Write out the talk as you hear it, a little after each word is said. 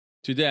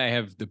Today, I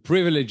have the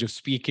privilege of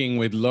speaking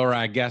with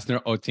Laura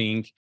Gassner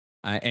Otting,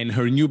 and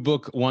her new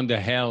book,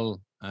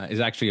 Wonderhell, is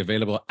actually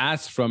available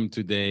as from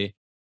today.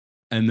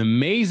 An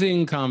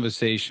amazing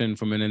conversation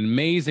from an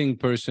amazing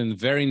person,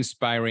 very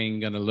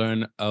inspiring. Going to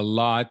learn a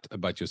lot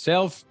about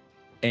yourself,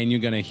 and you're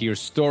going to hear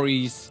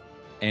stories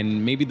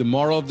and maybe the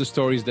moral of the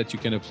stories that you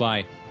can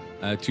apply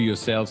to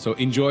yourself. So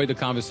enjoy the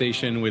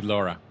conversation with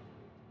Laura.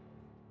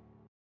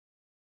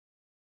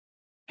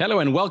 Hello,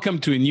 and welcome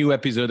to a new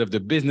episode of the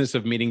Business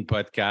of Meeting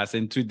podcast.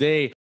 And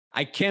today,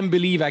 I can't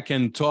believe I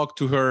can talk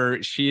to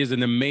her. She is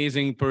an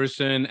amazing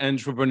person,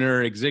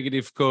 entrepreneur,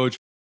 executive coach,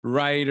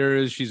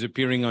 writer. She's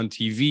appearing on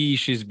TV.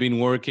 She's been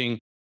working,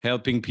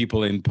 helping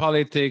people in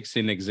politics,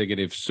 in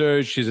executive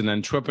search. She's an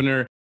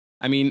entrepreneur.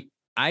 I mean,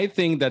 I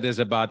think that there's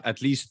about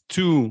at least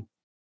two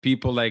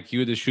people like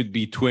you that should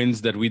be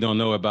twins that we don't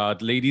know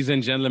about. Ladies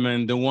and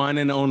gentlemen, the one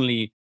and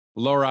only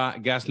Laura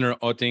Gassner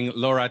Otting.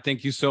 Laura,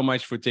 thank you so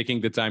much for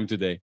taking the time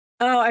today.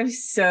 Oh, I'm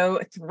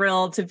so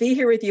thrilled to be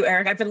here with you,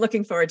 Eric. I've been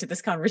looking forward to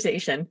this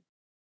conversation.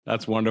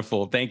 That's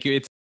wonderful. Thank you.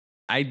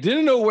 I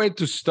didn't know where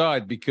to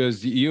start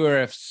because you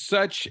have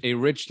such a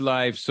rich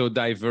life, so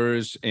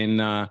diverse.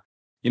 And,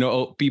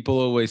 people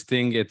always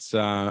think it's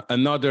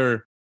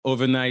another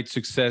overnight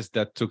success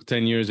that took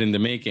 10 years in the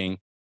making.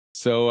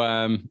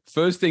 So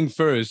first thing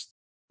first,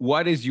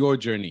 what is your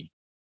journey?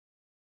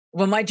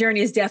 Well, my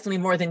journey is definitely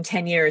more than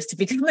 10 years to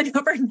become an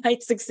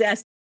overnight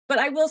success. But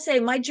I will say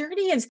my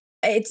journey is,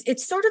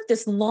 it's sort of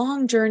this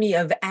long journey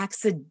of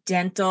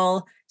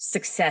accidental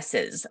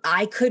successes.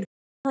 I could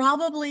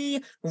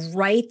probably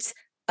write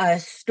a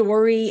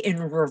story in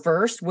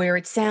reverse where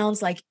it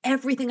sounds like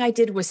everything I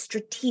did was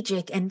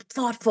strategic and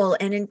thoughtful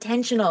and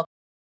intentional,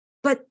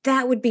 but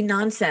that would be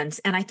nonsense.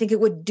 And I think it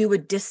would do a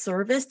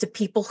disservice to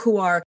people who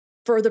are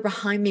further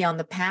behind me on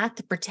the path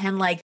to pretend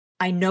like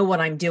I know what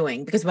I'm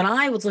doing. Because when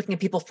I was looking at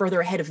people further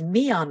ahead of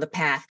me on the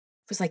path,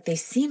 it was like, they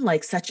seem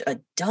like such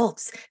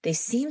adults. They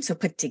seem so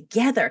put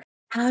together.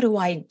 How do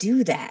I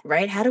do that,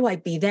 right? How do I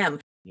be them?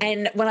 Yeah.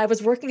 And when I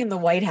was working in the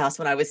White House,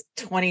 when I was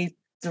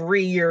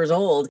 23 years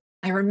old,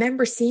 I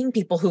remember seeing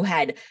people who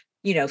had,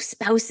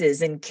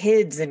 spouses and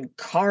kids and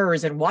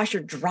cars and washer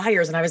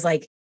dryers. And I was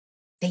like,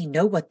 they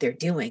know what they're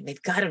doing.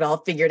 They've got it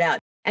all figured out.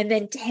 And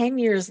then 10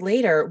 years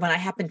later, when I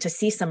happened to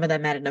see some of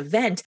them at an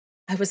event,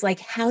 I was like,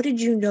 how did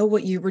you know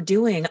what you were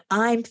doing?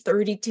 I'm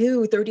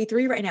 32,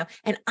 33 right now,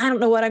 and I don't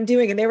know what I'm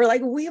doing. And they were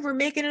like, we were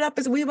making it up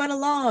as we went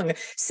along.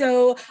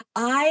 So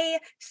I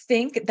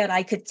think that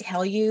I could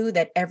tell you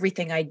that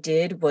everything I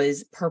did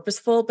was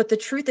purposeful. But the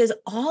truth is,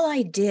 all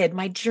I did,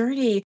 my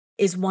journey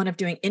is one of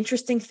doing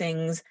interesting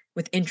things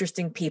with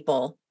interesting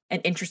people,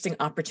 and interesting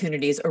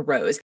opportunities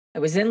arose. I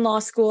was in law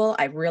school.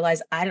 I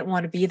realized I didn't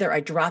want to be there. I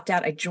dropped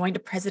out. I joined a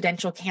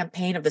presidential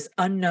campaign of this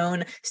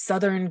unknown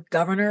Southern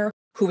governor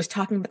who was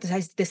talking about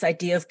this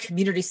idea of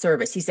community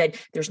service. He said,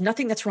 there's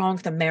nothing that's wrong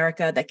with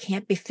America that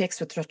can't be fixed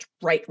with what's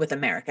right with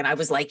America. And I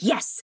was like,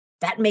 yes,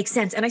 that makes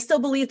sense. And I still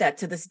believe that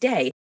to this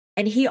day.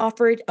 And he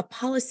offered a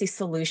policy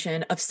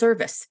solution of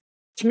service,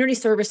 community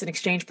service in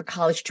exchange for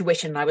college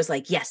tuition. And I was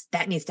like, yes,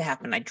 that needs to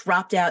happen. I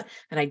dropped out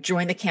and I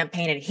joined the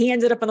campaign, and he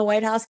ended up in the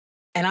White House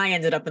and I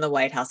ended up in the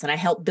White House, and I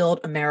helped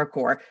build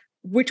AmeriCorps,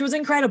 which was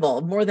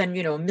incredible. More than,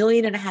 1.5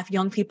 million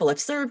young people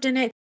have served in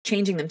it,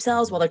 changing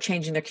themselves while they're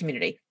changing their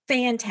community.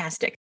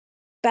 Fantastic.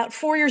 About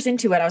 4 years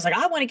into it, I was like,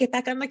 I want to get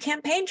back on the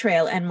campaign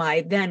trail. And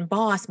my then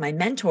boss, my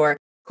mentor,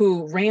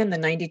 who ran the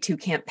 92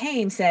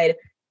 campaign, said,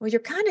 well,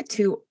 you're kind of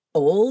too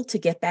old to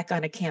get back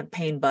on a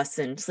campaign bus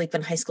and sleep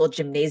in high school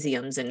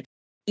gymnasiums and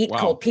eat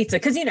cold pizza.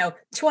 Because,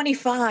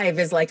 25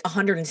 is like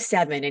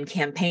 107 in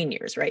campaign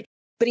years, right?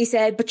 But he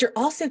said, but you're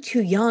also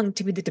too young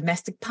to be the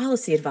domestic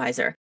policy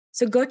advisor.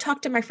 So go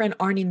talk to my friend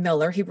Arnie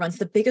Miller. He runs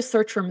the biggest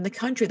search firm in the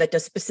country that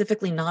does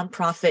specifically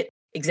nonprofit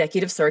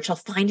executive search. He'll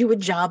find you a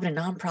job in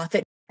a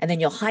nonprofit, and then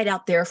you'll hide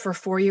out there for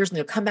 4 years, and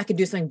you'll come back and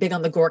do something big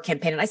on the Gore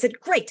campaign. And I said,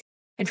 great.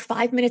 And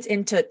 5 minutes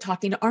into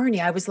talking to Arnie,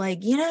 I was like,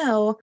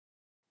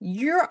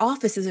 your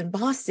office is in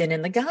Boston,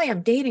 and the guy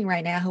I'm dating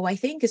right now, who I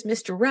think is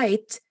Mr.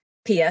 Right,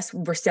 P.S.,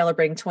 we're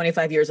celebrating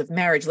 25 years of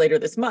marriage later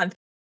this month.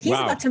 He's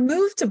about to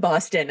move to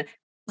Boston.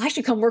 I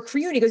should come work for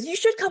you. And he goes, you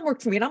should come work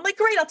for me. And I'm like,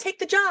 great, I'll take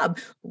the job.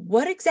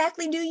 What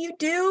exactly do you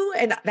do?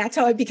 And that's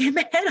how I became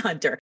a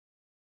headhunter.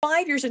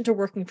 5 years into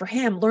working for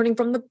him, learning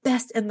from the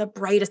best and the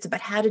brightest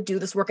about how to do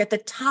this work at the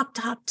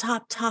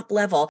top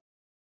level,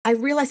 I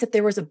realized that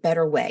there was a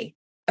better way,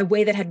 a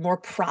way that had more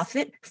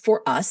profit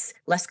for us,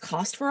 less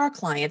cost for our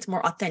clients,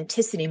 more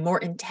authenticity, more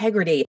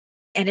integrity.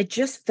 And it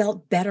just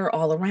felt better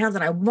all around.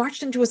 And I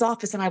marched into his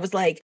office and I was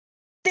like,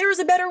 there's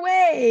a better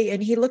way.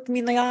 And he looked me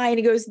in the eye and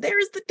he goes,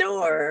 there's the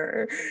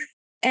door.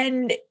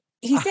 And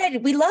he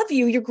said, we love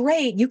you. You're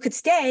great. You could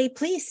stay.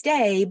 Please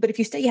stay. But if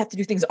you stay, you have to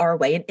do things our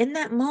way. And in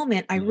that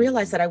moment, I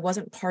realized that I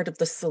wasn't part of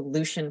the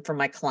solution for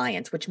my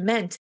clients, which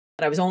meant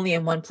that I was only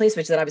in one place,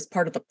 which is that I was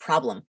part of the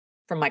problem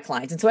for my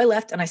clients. And so I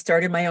left and I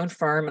started my own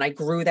firm, and I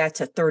grew that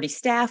to 30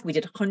 staff. We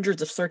did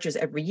hundreds of searches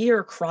every year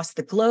across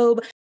the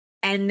globe.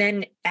 And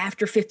then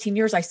after 15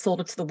 years, I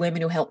sold it to the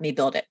women who helped me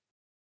build it.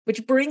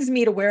 which brings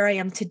me to where I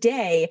am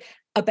today.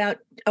 About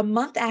a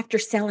month after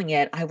selling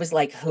it, I was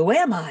like, who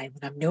am I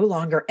when I'm no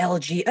longer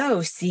LGO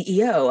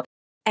CEO?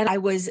 And I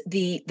was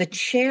the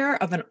chair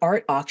of an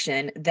art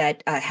auction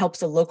that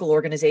helps a local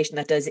organization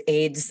that does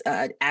AIDS,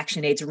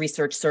 Action AIDS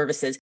research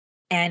services.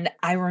 And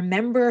I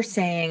remember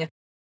saying,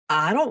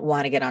 I don't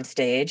want to get on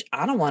stage.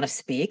 I don't want to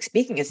speak.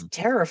 Speaking is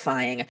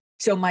terrifying.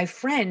 So my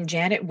friend,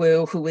 Janet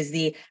Wu, who was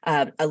a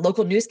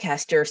local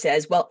newscaster,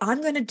 says, well,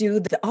 I'm going to do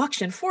the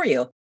auction for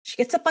you. She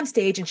gets up on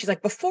stage and she's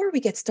like, before we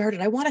get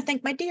started, I want to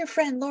thank my dear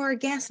friend, Laura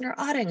Gassner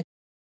Otting,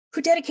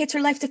 who dedicates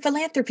her life to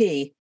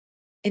philanthropy.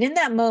 And in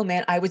that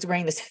moment, I was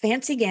wearing this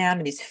fancy gown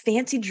and these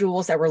fancy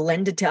jewels that were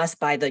lended to us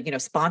by the,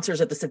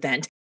 sponsors of this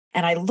event.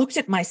 And I looked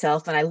at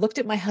myself and I looked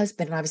at my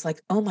husband and I was like,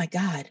 oh my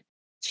God,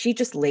 she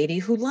just lady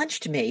who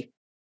lunched me.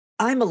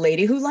 I'm a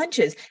lady who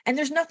lunches. And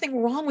there's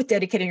nothing wrong with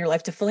dedicating your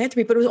life to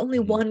philanthropy, but it was only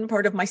one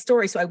part of my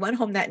story. So I went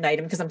home that night,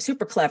 and because I'm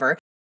super clever,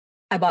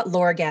 I bought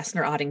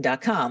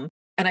lauragassnerotting.com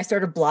and I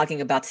started blogging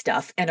about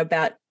stuff. And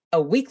about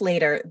a week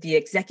later, the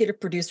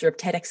executive producer of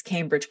TEDx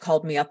Cambridge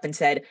called me up and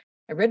said,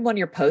 I read one of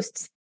your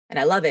posts and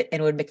I love it,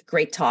 and it would make a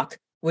great talk.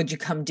 Would you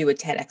come do a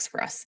TEDx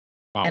for us?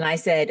 Wow. And I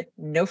said,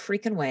 no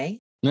freaking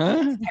way.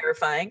 It's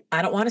terrifying.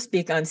 I don't want to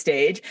speak on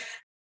stage.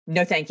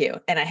 No, thank you.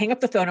 And I hang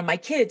up the phone, and my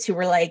kids, who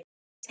were like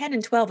 10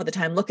 and 12 at the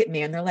time, look at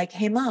me and they're like,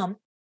 hey, Mom,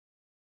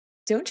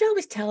 don't you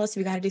always tell us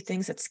we got to do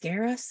things that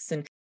scare us?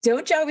 And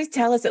don't you always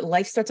tell us that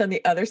life starts on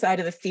the other side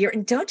of the fear?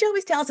 And don't you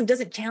always tell us it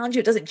doesn't challenge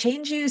you, it doesn't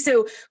change you?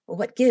 So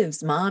what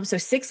gives, Mom? So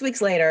 6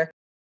 weeks later,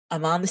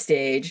 I'm on the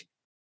stage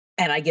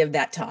and I give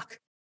that talk.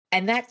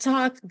 And that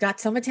talk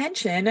got some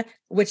attention,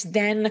 which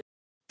then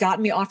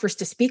got me offers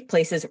to speak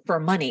places for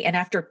money. And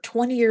after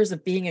 20 years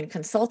of being in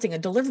consulting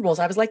and deliverables,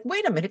 I was like,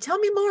 wait a minute, tell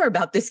me more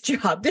about this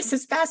job. This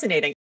is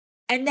fascinating.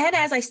 And then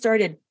as I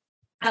started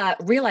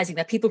realizing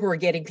that people who were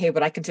getting paid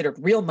what I considered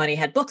real money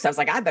had books, I was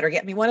like, I better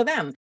get me one of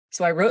them.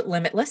 So I wrote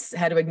Limitless: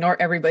 How to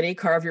Ignore Everybody,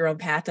 Carve Your Own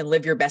Path, and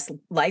Live Your Best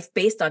Life,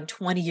 based on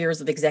 20 years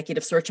of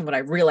executive search and what I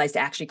realized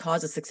actually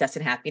causes success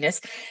and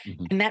happiness.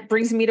 Mm-hmm. And that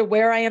brings me to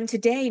where I am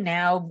today.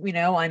 Now,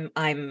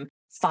 I'm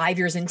 5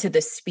 years into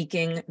the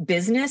speaking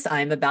business.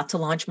 I'm about to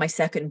launch my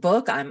second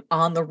book. I'm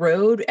on the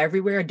road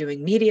everywhere,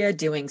 doing media,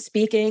 doing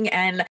speaking.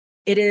 And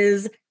it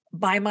is,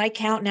 by my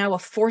count now, a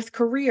fourth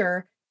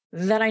career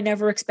that I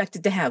never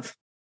expected to have.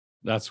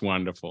 That's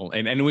wonderful.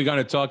 And we're going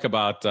to talk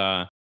about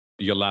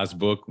your last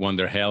book,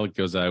 Wonderhell,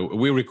 because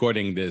we're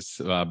recording this,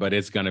 but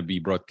it's going to be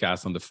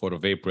broadcast on the 4th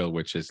of April,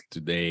 which is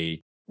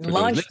today.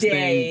 Launch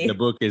day. The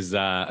book is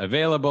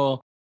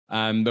available.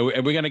 But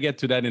we're going to get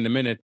to that in a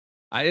minute.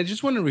 I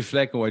just want to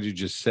reflect on what you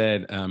just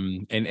said.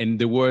 And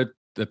the word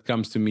that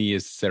comes to me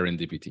is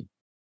serendipity.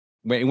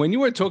 When you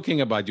were talking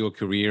about your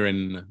career,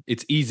 and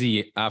it's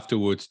easy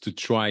afterwards to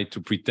try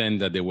to pretend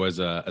that there was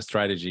a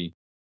strategy.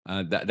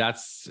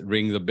 That's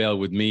rings a bell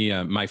with me.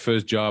 My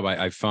first job,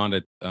 I found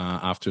it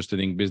after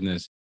studying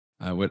business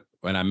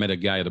when I met a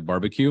guy at a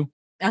barbecue.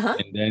 Uh-huh.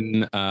 And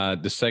then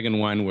the second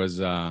one was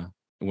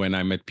when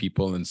I met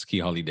people on ski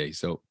holiday.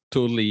 So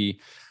totally.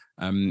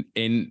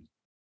 And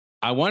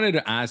I wanted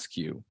to ask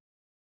you,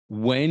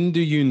 when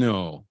do you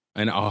know,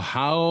 and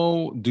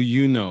how do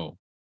you know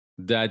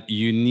that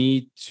you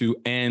need to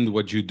end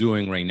what you're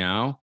doing right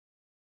now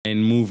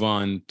and move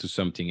on to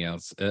something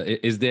else?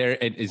 Is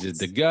it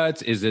the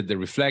guts? Is it the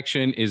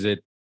reflection? Is it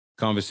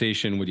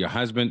conversation with your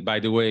husband? By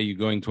the way, you're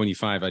going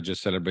 25. I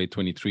just celebrate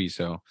 23.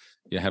 So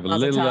you have a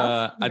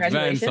little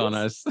advance on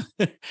us.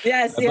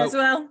 Yes.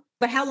 Well,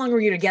 but how long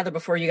were you together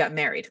before you got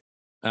married?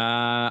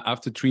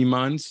 After 3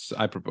 months,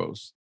 I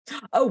proposed.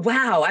 Oh,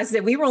 wow. I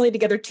said, we were only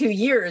together 2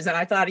 years, and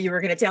I thought you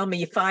were going to tell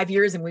me 5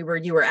 years and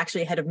you were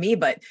actually ahead of me.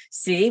 But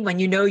see, when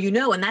you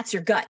know, and that's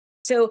your gut.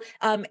 So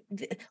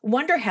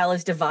Wonderhell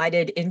is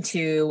divided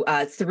into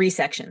 3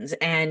 sections,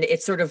 and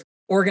it's sort of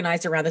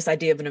organized around this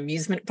idea of an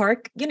amusement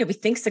park. We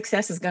think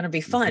success is going to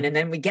be fun. Mm-hmm. And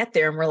then we get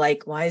there and we're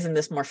like, why isn't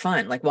this more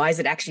fun? Like, why is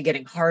it actually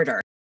getting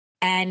harder?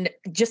 And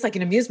just like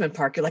an amusement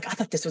park, you're like, I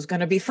thought this was going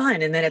to be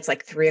fun. And then it's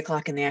like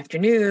 3:00 in the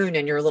afternoon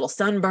and you're a little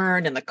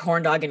sunburned and the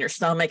corn dog in your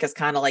stomach is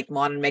kind of like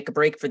wanting to make a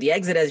break for the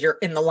exit as you're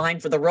in the line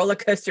for the roller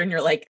coaster. And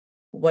you're like,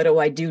 what do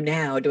I do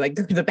now? Do I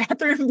go to the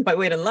bathroom? Do I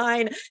wait in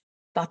line?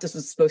 Thought this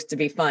was supposed to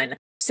be fun.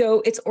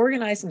 So it's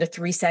organized into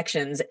 3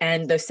 sections,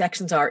 and those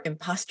sections are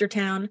Imposter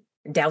Town,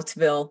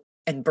 Doubtsville,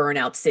 and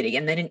Burnout City.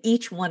 And then in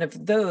each one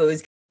of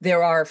those,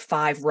 there are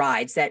 5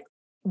 rides that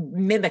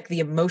mimic the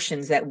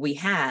emotions that we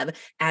have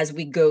as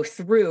we go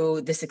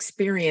through this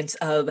experience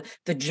of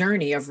the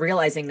journey of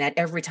realizing that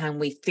every time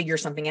we figure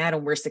something out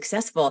and we're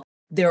successful,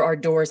 there are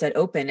doors that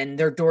open, and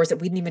there are doors that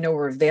we didn't even know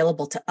were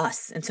available to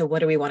us. And so what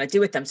do we want to do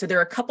with them? So there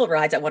are a couple of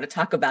rides I want to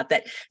talk about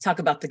that talk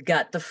about the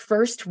gut. The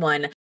first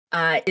one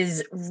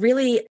is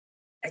really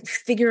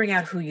figuring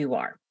out who you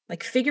are,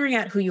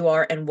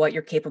 and what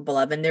you're capable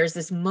of. And there's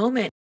this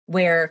moment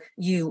where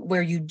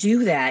you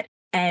do that,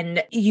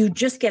 and you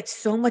just get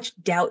so much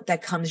doubt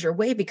that comes your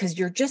way because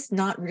you're just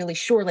not really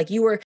sure. Like,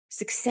 you were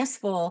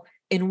successful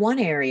in one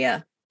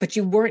area, but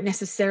you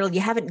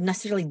haven't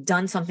necessarily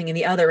done something in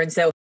the other. And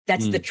so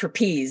That's the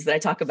trapeze that I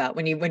talk about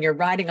when you're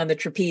riding on the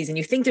trapeze and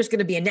you think there's going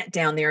to be a net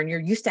down there and you're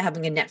used to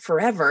having a net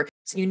forever.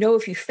 So you know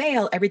if you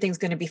fail, everything's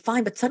going to be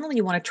fine. But suddenly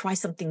you want to try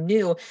something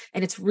new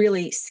and it's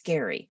really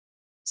scary.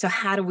 So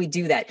how do we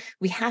do that?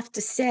 We have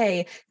to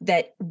say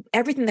that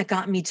everything that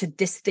got me to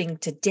this thing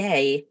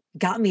today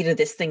got me to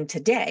this thing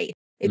today.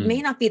 It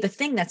may not be the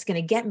thing that's going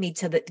to get me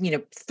to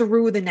the,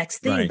 through the next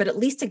thing, but at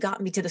least it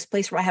got me to this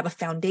place where I have a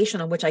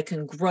foundation on which I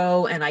can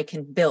grow and I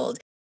can build.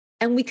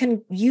 And we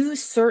can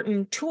use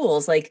certain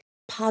tools like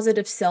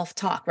positive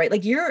self-talk, right?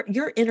 Like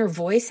your inner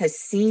voice has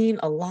seen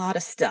a lot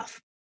of stuff.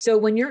 So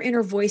when your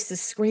inner voice is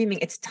screaming,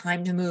 it's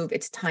time to move,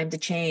 it's time to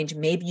change.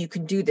 Maybe you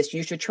can do this.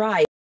 You should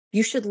try.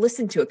 You should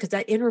listen to it because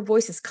that inner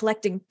voice is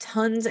collecting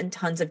tons and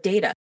tons of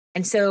data.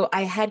 And so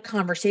I had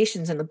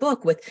conversations in the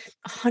book with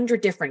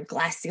 100 different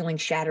glass ceiling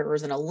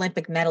shatterers and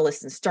Olympic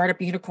medalists and startup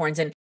unicorns.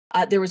 And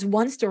there was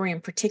one story in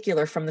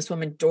particular from this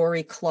woman,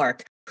 Dory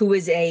Clark, who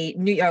is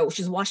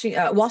she's Wall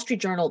Street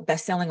Journal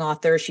bestselling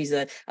author. She's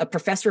a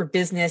professor of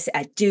business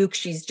at Duke.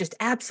 She's just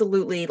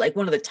absolutely like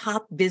one of the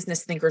top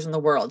business thinkers in the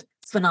world.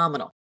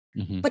 Phenomenal.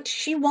 But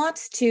she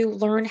wants to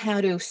learn how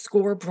to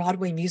score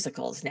Broadway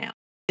musicals now.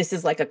 This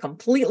is like a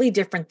completely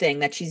different thing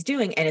that she's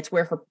doing, and it's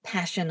where her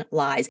passion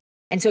lies.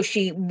 And so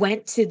she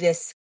went to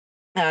this,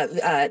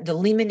 the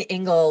Lehman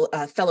Engel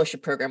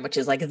fellowship program, which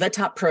is like the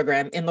top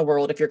program in the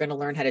world if you're going to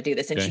learn how to do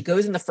this. And she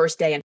goes in the first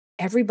day and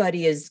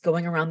everybody is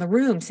going around the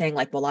room saying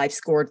like, well, I've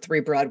scored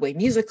 3 Broadway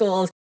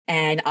musicals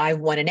and I've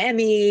won an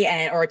Emmy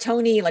or a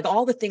Tony, like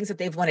all the things that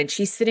they've won. And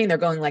she's sitting there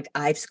going like,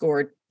 I've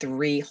scored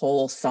 3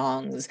 whole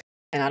songs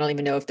and I don't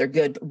even know if they're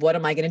good, but what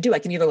am I going to do? I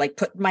can either like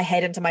put my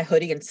head into my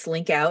hoodie and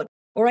slink out,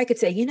 or I could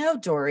say,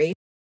 Dory,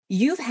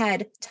 you've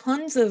had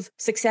tons of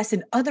success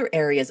in other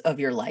areas of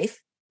your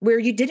life where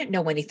you didn't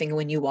know anything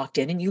when you walked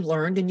in and you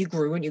learned and you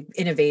grew and you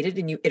innovated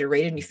and you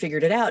iterated and you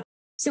figured it out.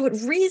 So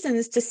it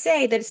reasons to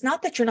say that it's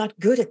not that you're not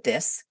good at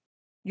this.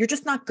 You're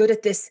just not good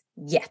at this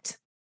yet.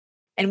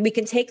 And we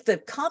can take the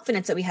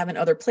confidence that we have in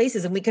other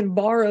places and we can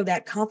borrow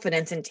that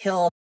confidence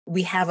until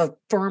we have a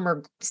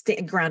firmer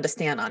ground to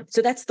stand on.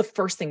 So that's the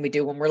first thing we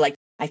do when we're like,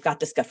 I've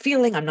got this gut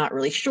feeling. I'm not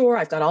really sure.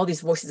 I've got all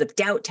these voices of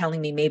doubt telling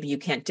me maybe you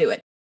can't do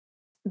it.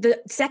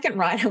 The second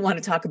ride I want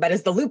to talk about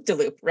is the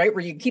loop-de-loop, right?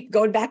 Where you keep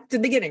going back to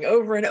the beginning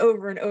over and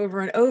over and over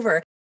and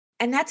over.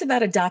 And that's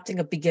about adopting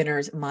a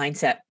beginner's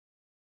mindset.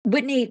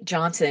 Whitney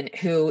Johnson,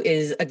 who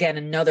is, again,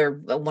 another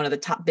one of the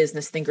top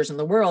business thinkers in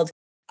the world,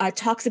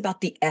 talks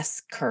about the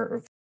S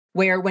curve,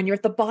 where when you're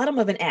at the bottom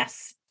of an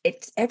S,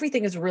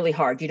 everything is really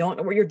hard. You don't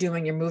know what you're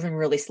doing. You're moving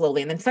really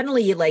slowly. And then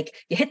suddenly you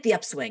hit the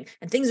upswing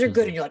and things are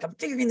good. And you're like, I'm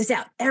figuring this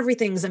out.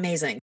 Everything's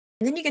amazing.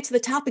 And then you get to the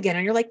top again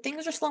and you're like,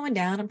 things are slowing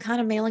down. I'm kind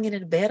of mailing it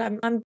a bit.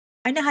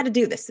 I know how to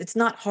do this. It's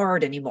not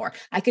hard anymore.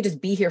 I could just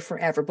be here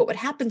forever. But what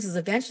happens is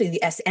eventually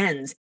the S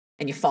ends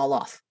and you fall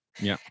off.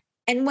 Yeah.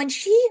 And when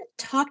she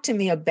talked to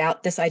me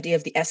about this idea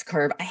of the S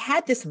curve, I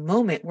had this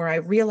moment where I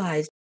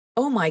realized,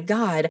 oh my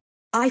God,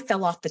 I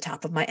fell off the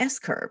top of my S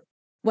curve.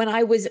 When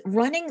I was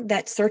running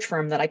that search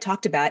firm that I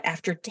talked about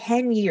after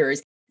 10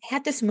 years, I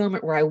had this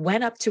moment where I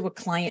went up to a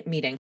client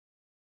meeting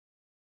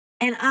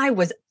and I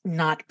was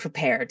not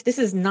prepared. This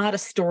is not a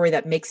story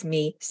that makes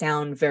me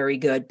sound very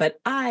good, but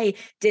I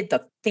did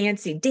the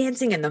fancy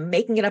dancing and the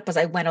making it up as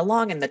I went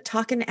along and the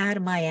talking out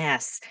of my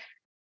ass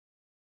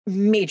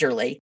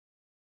majorly.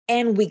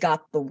 And we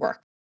got the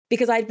work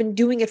because I'd been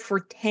doing it for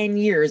 10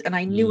 years and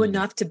I knew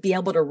enough to be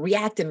able to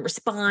react and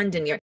respond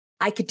and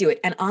I could do it.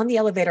 And on the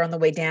elevator on the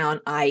way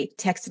down, I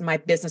texted my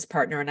business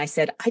partner and I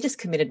said, I just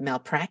committed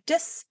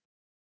malpractice.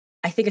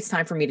 I think it's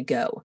time for me to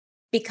go.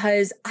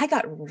 Because I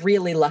got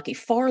really lucky,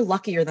 far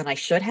luckier than I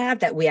should have,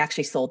 that we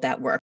actually sold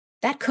that work.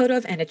 That could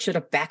have, and it should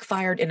have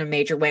backfired in a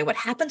major way. What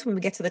happens when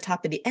we get to the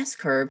top of the S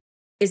curve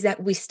is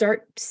that we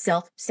start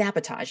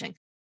self-sabotaging.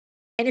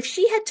 And if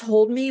she had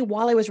told me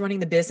while I was running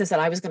the business that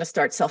I was going to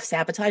start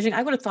self-sabotaging,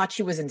 I would have thought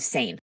she was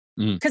insane.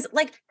 Because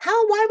why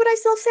would I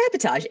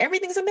self-sabotage?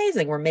 Everything's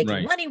amazing. We're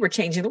making money. We're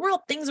changing the world.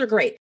 Things are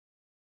great.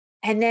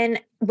 And then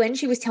when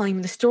she was telling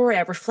me the story,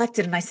 I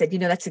reflected and I said,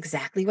 that's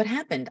exactly what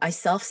happened. I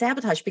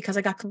self-sabotaged because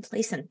I got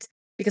complacent,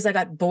 because I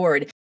got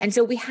bored. And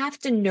so we have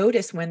to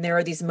notice when there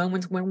are these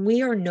moments when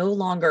we are no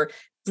longer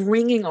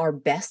bringing our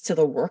best to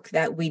the work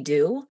that we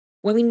do,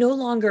 when we no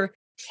longer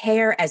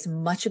care as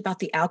much about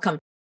the outcome.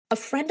 A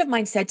friend of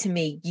mine said to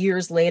me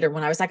years later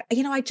when I was like,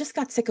 I just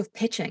got sick of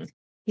pitching.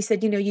 He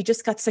said, you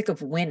just got sick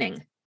of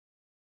winning.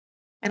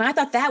 And I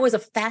thought that was a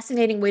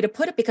fascinating way to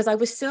put it because I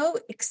was so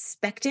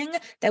expecting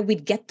that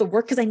we'd get the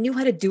work because I knew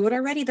how to do it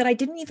already that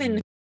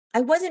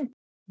I wasn't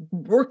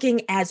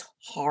working as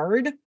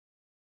hard.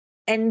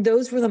 And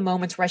those were the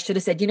moments where I should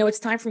have said, it's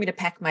time for me to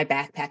pack my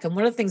backpack. And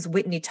one of the things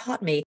Whitney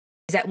taught me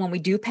is that when we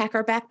do pack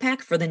our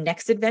backpack for the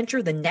next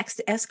adventure, the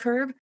next S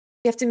curve,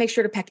 we have to make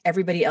sure to pack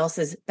everybody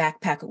else's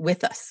backpack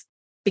with us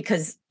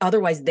because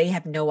otherwise they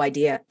have no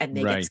idea and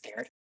they get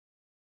scared.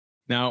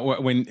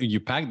 Now, when you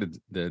pack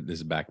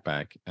this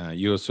backpack,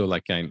 you also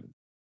like a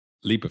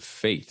leap of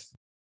faith,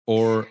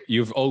 or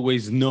you've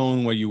always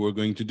known what you were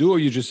going to do, or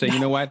you just say, you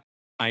know what,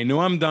 I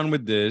know I'm done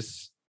with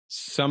this.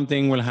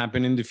 something will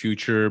happen in the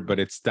future, but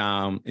it's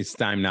time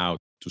now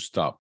to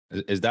stop.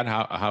 Is that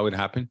how it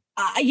happened?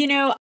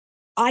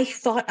 I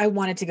thought I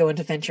wanted to go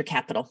into venture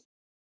capital.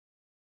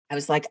 I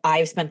was like,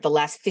 I've spent the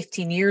last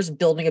 15 years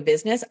building a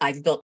business.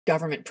 I've built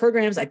government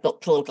programs. I've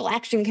built political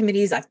action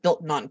committees. I've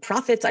built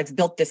nonprofits. I've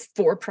built this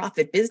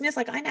for-profit business.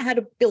 Like, I know how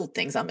to build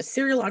things. I'm a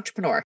serial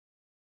entrepreneur.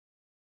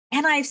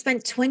 And I've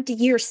spent 20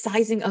 years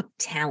sizing up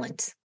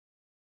talent,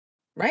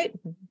 right?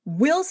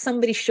 Will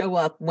somebody show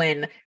up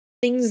when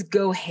things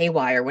go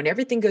haywire, when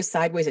everything goes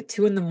sideways at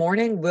 2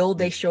 a.m? Will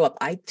they show up?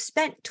 I've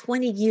spent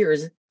 20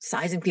 years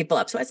sizing people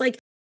up. So I was like,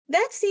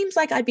 that seems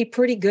like I'd be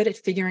pretty good at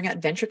figuring out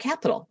venture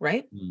capital,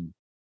 right? Mm.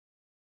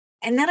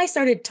 And then I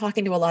started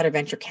talking to a lot of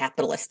venture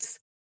capitalists,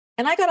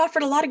 and I got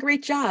offered a lot of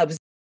great jobs,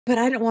 but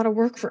I didn't want to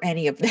work for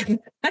any of them.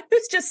 I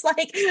was just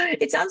like,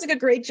 it sounds like a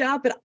great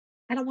job, but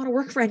I don't want to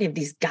work for any of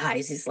these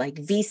guys, these like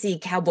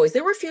VC cowboys.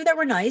 There were a few that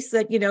were nice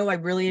that, I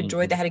really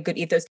enjoyed, that had a good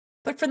ethos.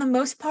 But for the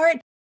most part,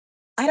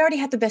 I'd already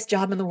had the best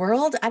job in the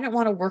world. I didn't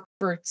want to work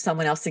for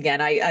someone else again.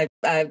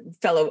 A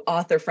fellow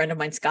author friend of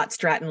mine, Scott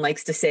Stratton,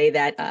 likes to say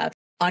that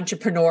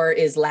entrepreneur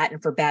is Latin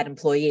for bad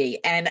employee.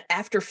 And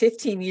after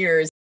 15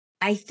 years,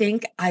 I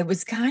think I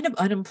was kind of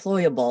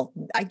unemployable.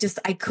 I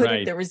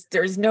couldn't, right.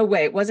 There was no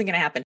way, it wasn't going to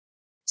happen.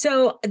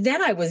 So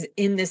then I was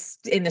in this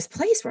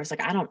place where I was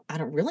like, I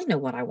don't really know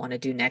what I want to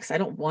do next. I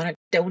don't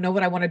know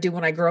what I want to do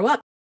when I grow up.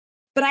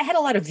 But I had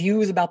a lot of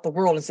views about the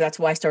world. And so that's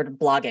why I started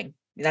blogging.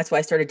 That's why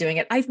I started doing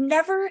it. I've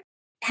never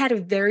had a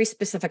very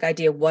specific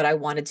idea what I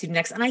wanted to do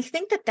next. And I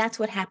think that that's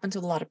what happens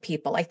with a lot of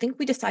people. I think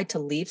we decide to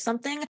leave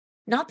something,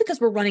 not because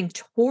we're running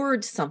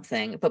towards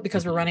something, but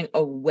because we're running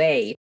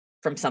away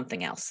from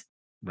something else.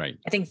 Right.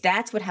 I think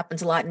that's what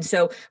happens a lot. And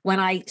so when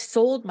I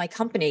sold my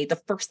company, the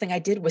first thing I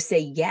did was say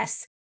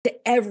yes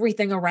to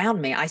everything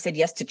around me. I said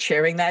yes to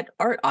chairing that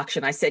art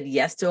auction. I said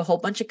yes to a whole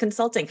bunch of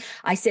consulting.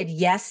 I said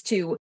yes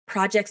to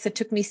projects that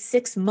took me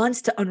 6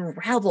 months to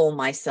unravel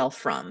myself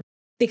from,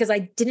 because I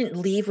didn't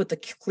leave with a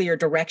clear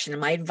direction.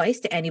 And my advice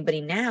to anybody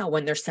now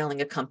when they're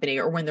selling a company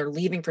or when they're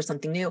leaving for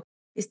something new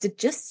is to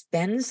just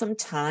spend some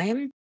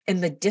time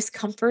in the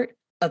discomfort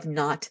of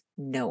not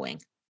knowing.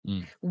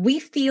 We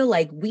feel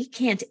like we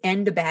can't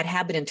end a bad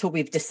habit until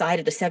we've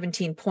decided a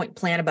 17-point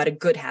plan about a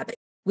good habit.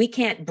 We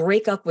can't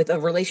break up with a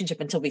relationship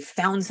until we've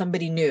found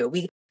somebody new.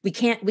 We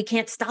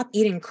can't stop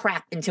eating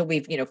crap until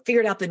we've,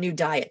 figured out the new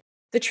diet.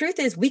 The truth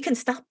is we can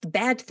stop the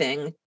bad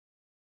thing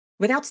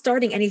without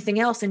starting anything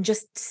else and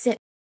just sit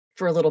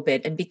for a little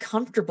bit and be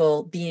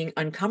comfortable being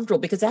uncomfortable,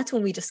 because that's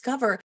when we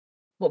discover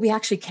what we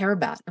actually care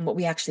about and what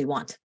we actually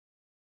want.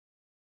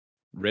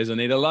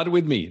 Resonate a lot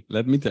with me,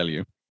 let me tell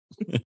you.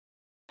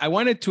 I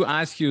wanted to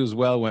ask you as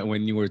well,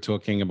 when you were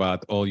talking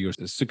about all your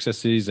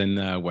successes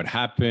and what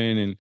happened,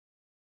 and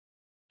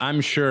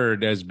I'm sure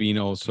there's been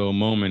also a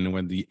moment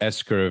when the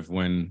S-curve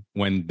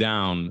went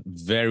down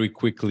very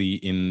quickly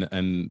in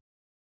a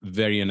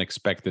very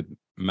unexpected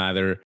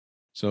manner.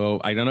 So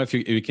I don't know if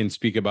you can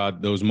speak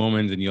about those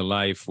moments in your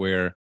life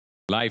where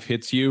life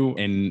hits you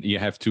and you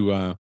have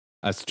to,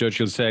 as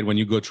Churchill said, when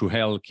you go through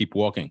hell, keep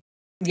walking.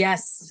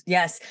 Yes.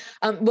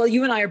 Well,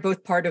 you and I are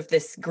both part of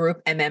this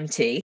group,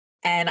 MMT.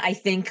 And I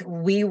think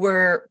we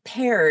were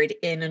paired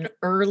in an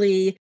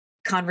early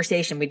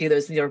conversation. We do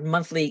those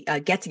monthly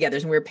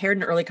get-togethers, and we were paired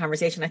in an early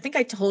conversation. I think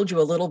I told you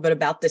a little bit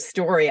about this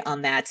story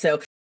on that. So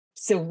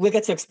we'll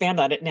get to expand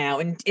on it now.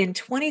 In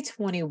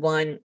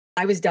 2021,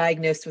 I was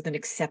diagnosed with an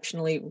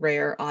exceptionally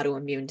rare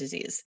autoimmune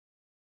disease.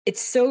 It's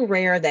so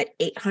rare that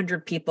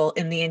 800 people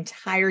in the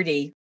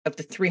entirety of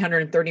the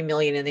 330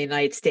 million in the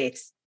United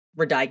States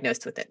were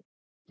diagnosed with it.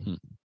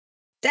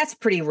 That's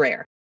pretty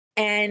rare.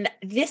 And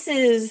this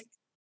is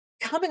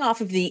coming off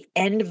of the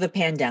end of the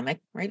pandemic,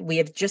 right? We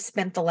have just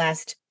spent the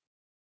last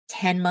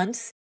 10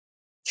 months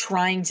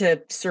trying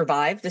to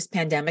survive this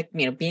pandemic,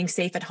 being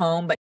safe at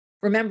home. But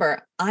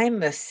remember,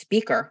 I'm a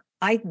speaker.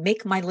 I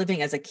make my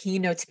living as a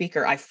keynote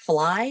speaker. I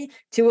fly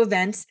to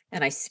events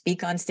and I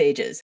speak on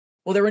stages.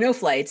 Well, there were no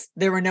flights,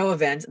 there were no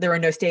events, there were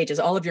no stages.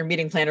 All of your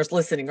meeting planners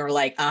listening are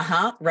like,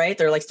 right?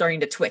 They're like starting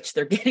to twitch.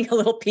 They're getting a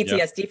little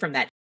PTSD from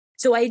that.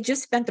 So I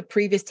just spent the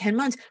previous 10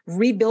 months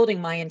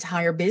rebuilding my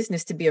entire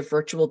business to be a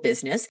virtual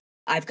business.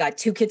 I've got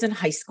 2 kids in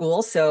high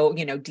school. So,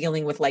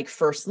 dealing with like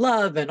first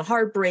love and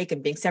heartbreak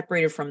and being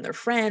separated from their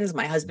friends.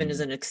 My husband is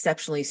an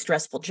exceptionally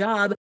stressful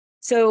job.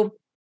 So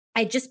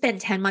I just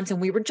spent 10 months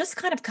and we were just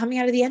kind of coming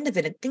out of the end of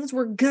it and things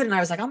were good. And I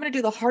was like, I'm going to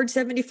do the hard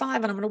 75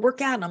 and I'm going to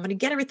work out and I'm going to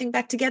get everything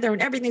back together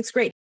and everything's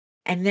great.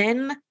 And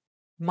then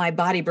my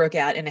body broke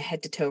out in a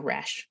head to toe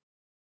rash,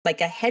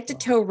 like a head to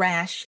toe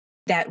rash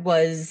that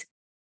was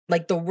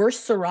like the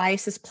worst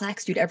psoriasis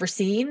plaques you'd ever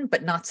seen,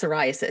 but not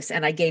psoriasis.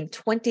 And I gained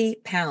 20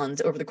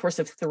 pounds over the course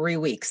of 3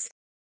 weeks.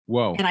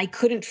 Whoa. And I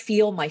couldn't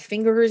feel my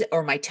fingers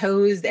or my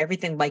toes,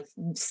 everything, like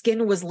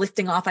skin was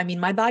lifting off. I mean,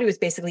 my body was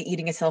basically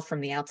eating itself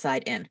from the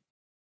outside in.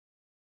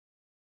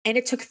 And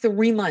it took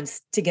 3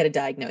 months to get a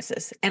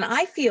diagnosis. And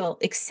I feel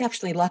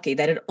exceptionally lucky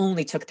that it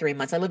only took 3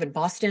 months. I live in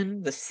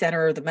Boston, the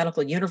center of the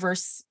medical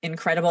universe,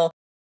 incredible.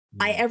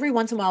 I Mm. every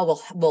once in a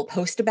while will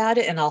post about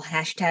it and I'll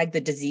hashtag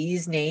the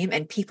disease name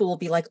and people will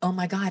be like, "Oh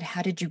my God,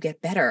 how did you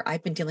get better?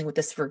 I've been dealing with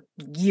this for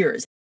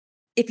years."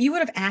 If you would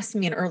have asked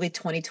me in early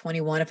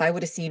 2021, if I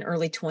would have seen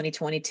early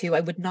 2022,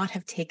 I would not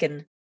have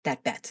taken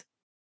that bet.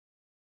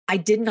 I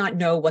did not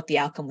know what the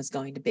outcome was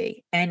going to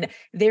be. And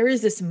there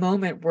is this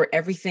moment where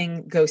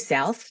everything goes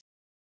south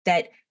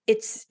that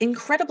it's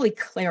incredibly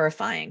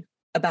clarifying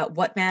about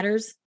what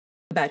matters,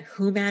 about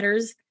who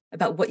matters,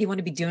 about what you want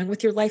to be doing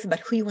with your life,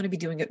 about who you want to be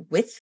doing it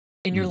with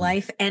in your Mhm.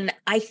 life. And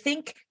I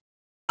think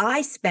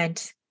I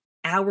spent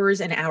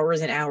hours and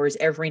hours and hours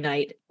every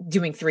night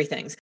doing three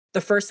things.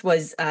 The first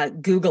was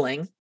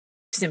Googling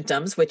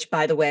symptoms, which,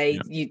 by the way,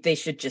 Yeah. they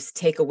should just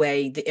take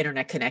away the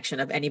internet connection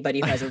of anybody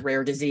who has a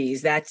rare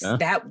disease. Yeah.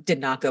 That did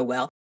not go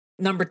well.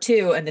 Number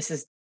two, and this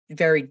is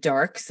very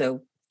dark,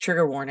 so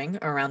trigger warning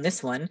around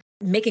this one,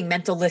 making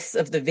mental lists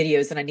of the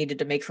videos that I needed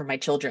to make for my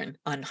children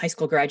on high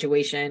school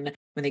graduation,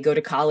 when they go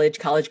to college,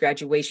 college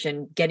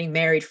graduation, getting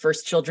married,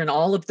 first children,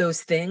 all of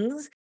those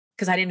things,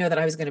 because I didn't know that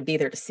I was going to be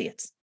there to see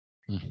it.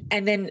 Mhm.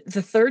 And then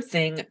the third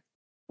thing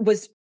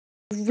was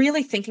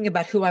really thinking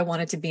about who I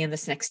wanted to be in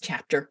this next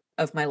chapter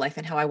of my life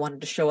and how I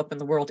wanted to show up in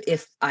the world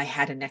if I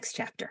had a next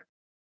chapter.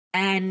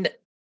 And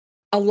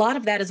a lot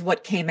of that is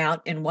what came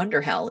out in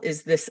Wonderhell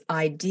is this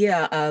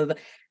idea of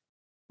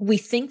we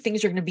think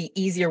things are going to be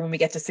easier when we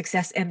get to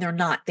success, and they're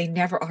not. They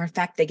never are. In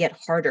fact, they get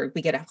harder.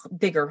 We get a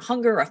bigger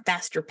hunger, a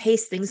faster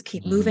pace, things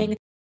keep moving, Mhm.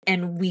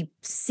 and we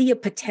see a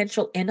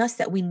potential in us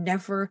that we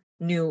never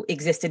knew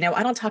existed. Now,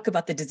 I don't talk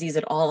about the disease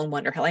at all in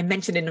Wonderhell. I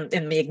mentioned it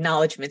in the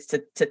acknowledgments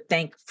to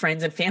thank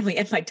friends and family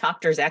and my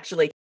doctors,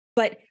 actually.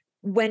 But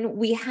when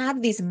we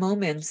have these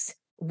moments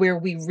where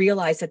we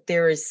realize that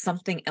there is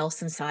something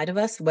else inside of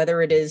us,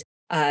 whether it is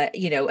a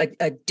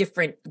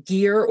different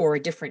gear or a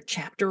different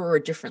chapter or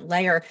a different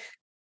layer,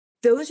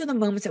 those are the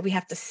moments that we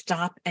have to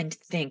stop and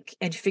think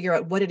and figure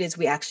out what it is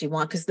we actually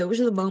want. Because those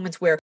are the moments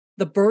where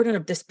the burden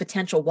of this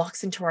potential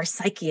walks into our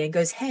psyche and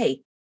goes,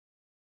 "Hey,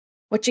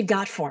 what you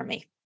got for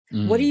me?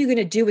 What are Mm. you going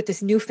to do with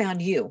this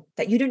newfound you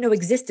that you didn't know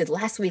existed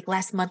last week,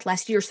 last month,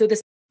 last year?" So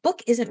this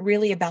book isn't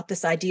really about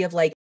this idea of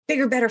like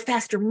bigger, better,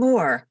 faster,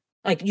 more.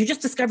 Like you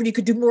just discovered you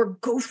could do more,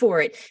 go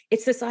for it.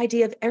 It's this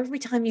idea of every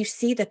time you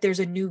see that there's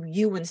a new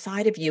you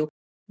inside of you,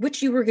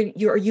 which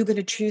are you going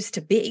to choose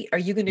to be? Are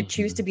you going to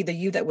choose to Mhm. be the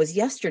you that was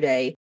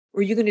yesterday? Or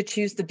are you going to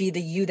choose to be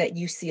the you that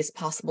you see as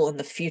possible in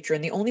the future?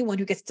 And the only one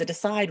who gets to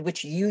decide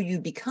which you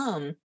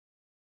become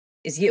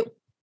is you.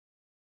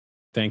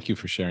 Thank you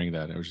for sharing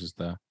that. It was just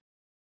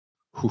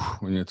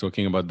when you're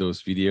talking about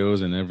those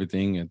videos and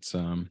everything, it's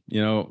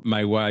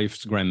my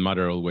wife's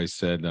grandmother always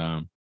said,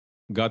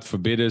 God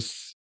forbid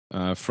us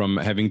from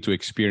having to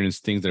experience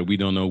things that we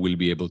don't know we'll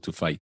be able to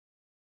fight.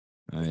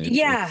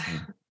 Yeah.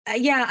 It's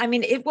Yeah, I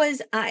mean, it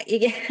was,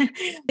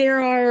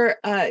 there are,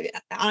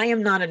 I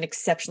am not an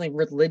exceptionally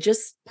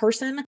religious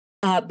person,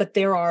 but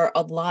there are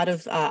a lot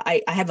of,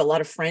 I have a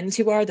lot of friends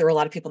who are, there are a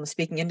lot of people in the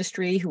speaking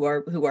industry who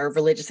are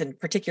religious and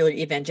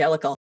particularly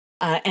evangelical.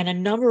 And a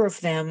number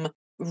of them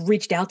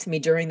reached out to me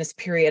during this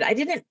period. I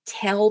didn't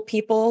tell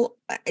people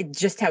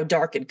just how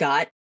dark it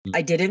got.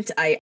 I didn't.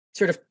 I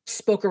sort of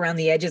spoke around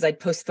the edges. I'd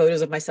post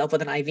photos of myself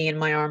with an IV in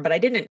my arm, but I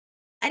didn't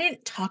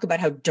talk about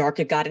how dark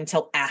it got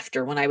until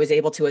after when I was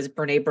able to, as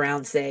Brene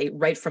Brown say,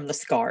 write from the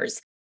scars.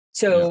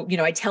 yeah, So,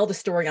 I tell the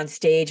story on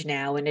stage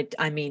now. And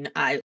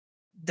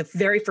the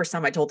very first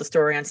time I told the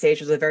story on stage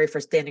was the very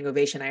first standing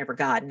ovation I ever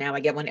got. Now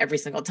I get one every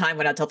single time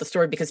when I tell the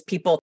story because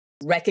people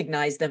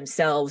recognize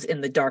themselves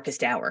in the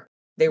darkest hour.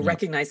 They yeah.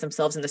 recognize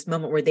themselves in this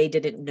moment where they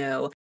didn't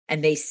know.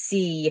 And they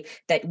see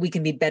that we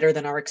can be better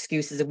than our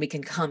excuses and we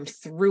can come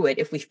through it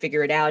if we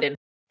figure it out.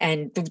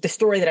 And the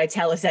story that I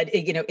tell is that,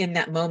 in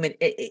that moment,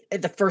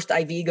 the first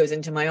IV goes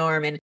into my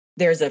arm and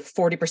there's a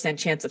 40%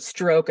 chance of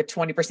stroke, a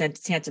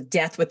 20% chance of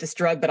death with this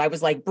drug. But I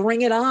was like,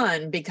 bring it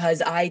on, because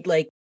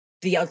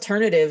the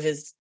alternative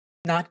is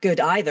not good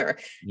either.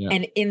 Yeah.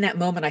 And in that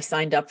moment, I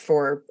signed up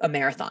for a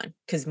marathon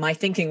because my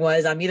thinking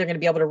was I'm either going to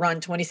be able to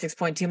run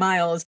 26.2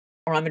 miles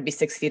or I'm going to be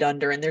 6 feet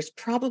under. And there's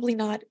probably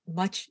not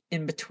much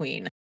in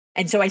between.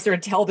 And so I sort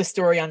of tell the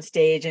story on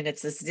stage, and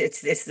it's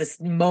this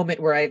moment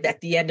where at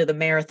the end of the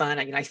marathon,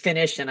 I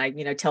finish and I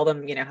tell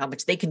them how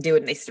much they can do it,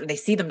 and they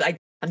see them.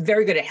 I'm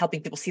very good at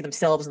helping people see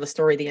themselves in the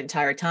story the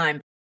entire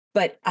time.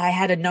 But I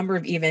had a number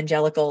of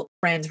evangelical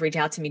friends reach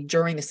out to me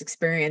during this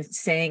experience,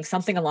 saying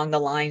something along the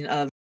line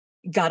of,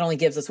 "God only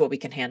gives us what we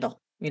can handle.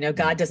 God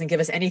Mm. doesn't give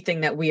us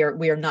anything that we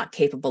are not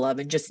capable of,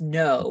 and just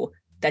know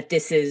that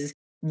this is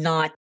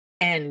not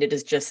end. It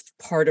is just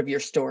part of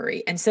your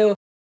story." And so,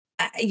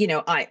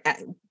 I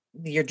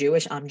you're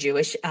Jewish, I'm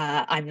Jewish.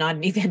 I'm not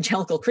an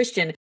evangelical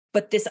Christian,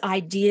 but this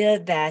idea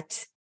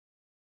that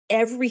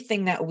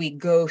everything that we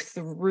go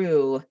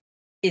through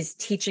is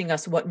teaching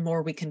us what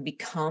more we can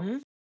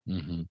become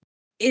Mhm.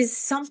 is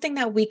something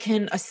that we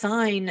can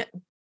assign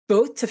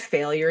both to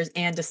failures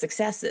and to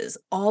successes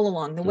all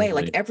along the way.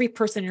 Like Totally. every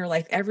person in your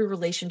life, every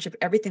relationship,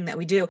 everything that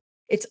we do,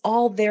 it's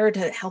all there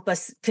to help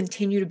us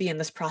continue to be in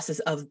this process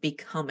of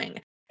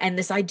becoming. And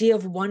this idea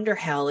of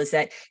Wonderhell is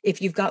that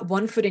if you've got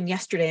one foot in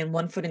yesterday and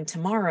one foot in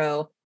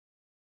tomorrow,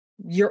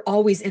 you're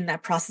always in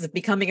that process of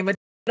becoming. And what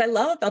I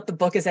love about the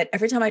book is that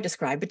every time I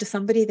describe it to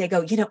somebody, they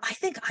go, I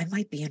think I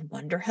might be in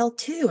Wonderhell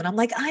too. And I'm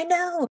like, I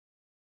know,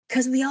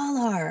 because we all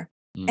are.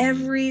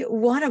 Every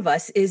one of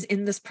us is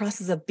in this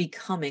process of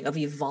becoming, of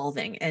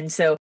evolving. And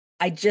so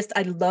I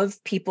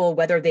love people,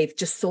 whether they've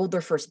just sold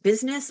their first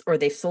business or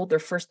they've sold their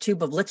first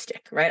tube of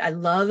lipstick, right? I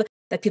love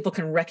that people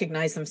can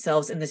recognize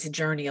themselves in this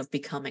journey of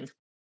becoming.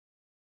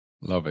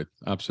 Love it.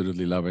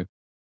 Absolutely love it.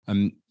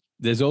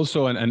 There's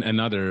also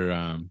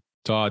another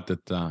thought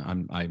that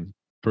I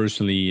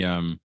personally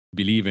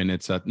believe in.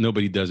 It's that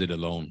nobody does it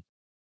alone.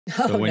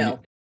 So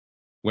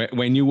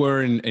when you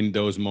were in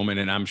those moments,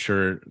 and I'm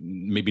sure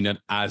maybe not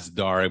as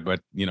dark,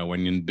 but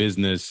when in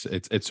business,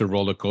 it's a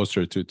roller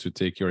coaster to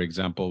take your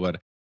example,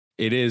 but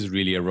it is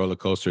really a roller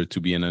coaster to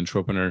be an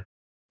entrepreneur.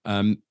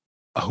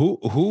 Who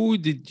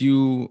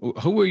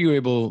were you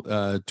able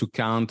to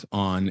count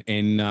on,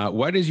 and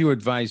what is your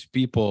advice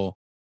people?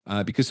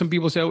 Because some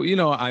people say,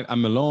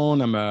 I'm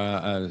alone, I'm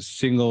a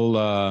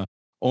single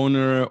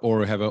owner,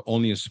 or have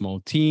only a small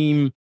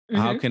team.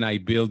 How can I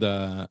build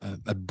a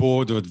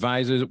board of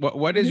advisors?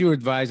 What is your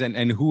advice,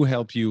 and who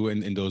helped you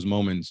in those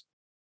moments?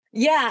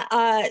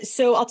 Yeah.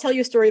 So I'll tell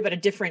you a story about a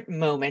different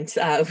moment.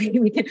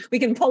 We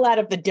can pull out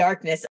of the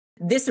darkness.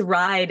 This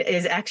ride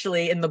is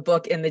actually in the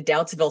book in the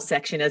Doubtsville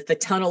section as the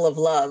tunnel of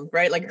love,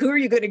 right? Like, who are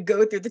you going to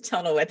go through the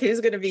tunnel with? Who's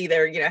going to be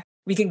there?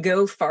 We can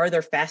go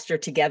farther, faster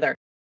together.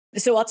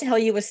 So I'll tell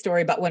you a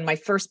story about when my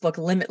first book,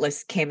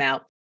 Limitless, came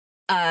out.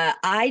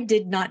 I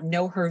did not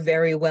know her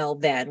very well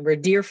then. We're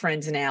dear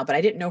friends now, but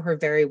I didn't know her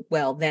very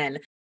well then.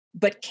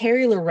 But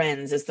Carrie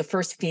Lorenz is the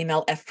first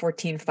female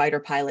F-14 fighter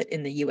pilot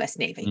in the U.S.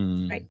 Navy,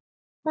 right?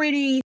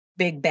 Pretty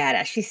big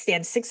badass. She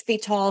stands 6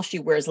 feet tall. She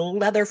wears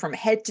leather from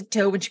head to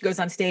toe when she goes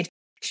on stage.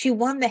 She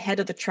won the head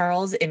of the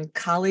Charles in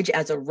college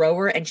as a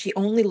rower, and she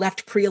only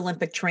left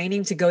pre-Olympic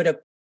training to go to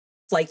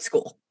flight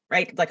school,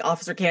 right? Like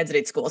officer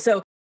candidate school.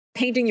 So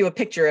painting you a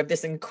picture of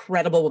this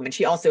incredible woman.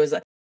 She also is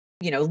a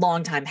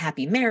longtime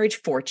happy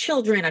marriage, 4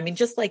 children. I mean,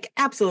 just like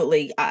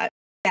absolutely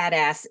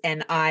badass,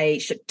 and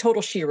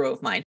total shero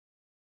of mine.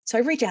 So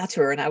I reached out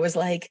to her and I was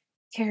like,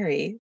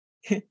 Carrie,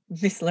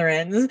 Miss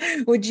Lorenz,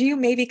 would you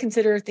maybe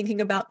consider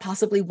thinking about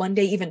possibly one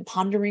day even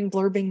pondering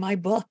blurbing my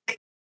book?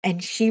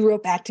 And she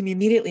wrote back to me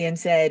immediately and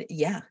said,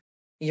 yeah,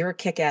 you're a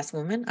kick-ass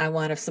woman. I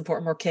want to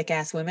support more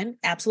kick-ass women.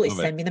 Absolutely.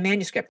 Send me the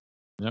manuscript.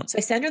 Yep. So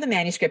I send her the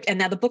manuscript, and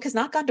now the book has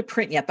not gone to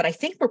print yet, but I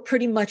think we're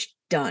pretty much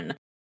done.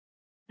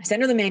 I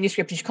send her the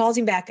manuscript and she calls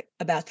me back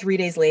about 3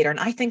 days later, and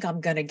I think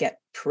I'm going to get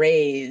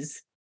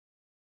praise.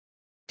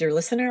 Dear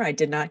listener, I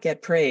did not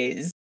get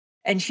praise.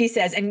 And she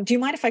says, and do you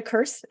mind if I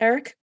curse,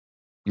 Eric?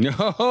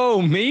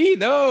 No, me?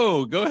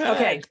 No, go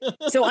ahead. Okay.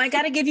 So I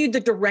got to give you the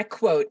direct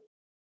quote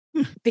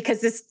because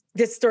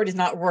this story does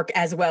not work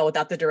as well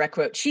without the direct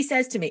quote. She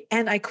says to me,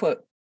 and I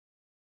quote,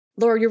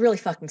 Laura, you're really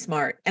fucking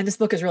smart. And this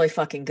book is really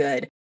fucking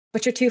good,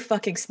 but you're too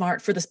fucking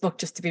smart for this book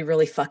just to be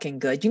really fucking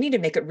good. You need to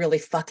make it really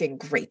fucking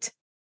great.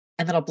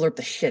 And then I'll blurb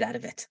the shit out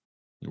of it.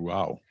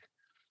 Wow.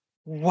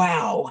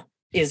 Wow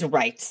is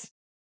right.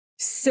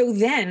 So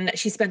then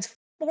she spends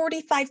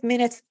 45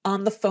 minutes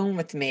on the phone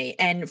with me.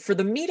 And for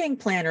the meeting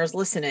planners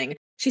listening,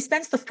 she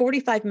spends the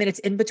 45 minutes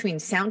in between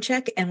sound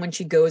check and when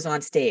she goes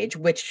on stage,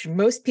 which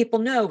most people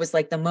know is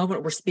like the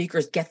moment where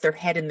speakers get their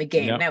head in the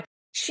game. Yep. Now,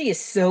 she is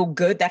so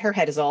good that her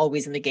head is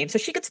always in the game. So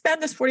she could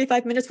spend this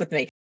 45 minutes with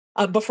me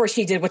before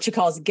she did what she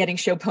calls getting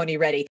show pony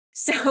ready.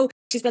 So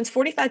she spends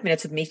 45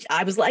 minutes with me.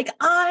 I was like,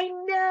 I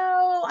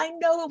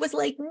know it was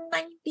like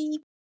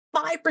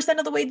 95%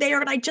 of the way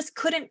there. And I just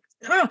couldn't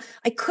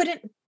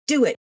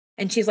do it.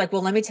 And she's like,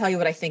 well, let me tell you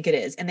what I think it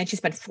is. And then she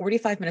spent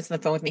 45 minutes on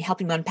the phone with me,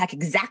 helping me unpack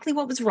exactly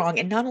what was wrong.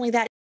 And not only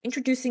that,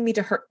 introducing me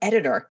to her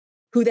editor,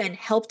 who then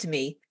helped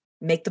me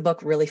make the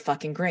book really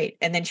fucking great.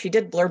 And then she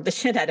did blurb the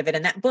shit out of it.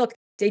 And that book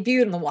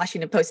debuted in the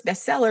Washington Post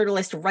bestseller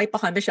list right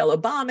behind Michelle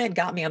Obama and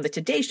got me on the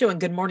Today Show and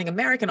Good Morning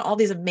America and all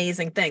these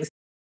amazing things.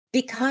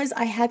 Because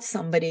I had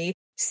somebody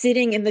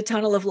sitting in the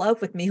tunnel of love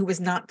with me who was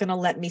not going to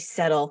let me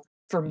settle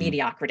for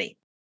mediocrity.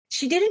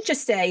 She didn't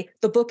just say,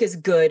 the book is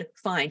good,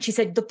 fine. She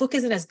said, the book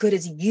isn't as good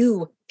as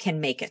you can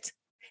make it.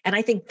 And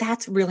I think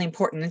that's really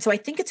important. And so I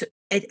think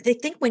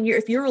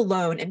if you're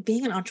alone, and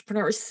being an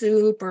entrepreneur is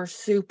super,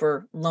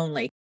 super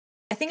lonely,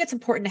 I think it's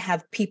important to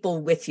have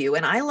people with you.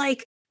 And I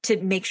like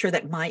to make sure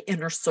that my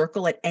inner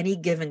circle at any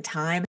given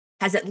time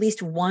has at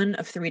least one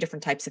of 3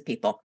 different types of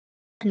people.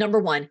 Number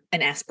one, an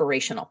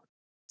aspirational.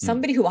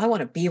 Somebody who I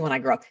want to be when I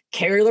grow up.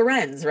 Carrie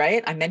Lorenz,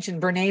 right? I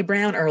mentioned Brene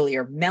Brown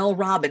earlier, Mel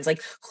Robbins.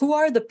 Like, who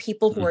are the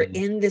people who are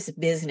in this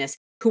business,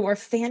 who are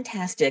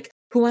fantastic,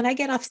 who when I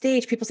get off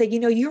stage, people say,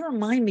 you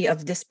remind me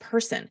of this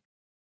person.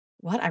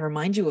 What? I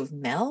remind you of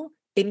Mel?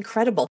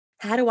 Incredible.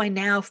 How do I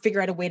now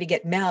figure out a way to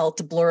get Mel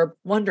to blurb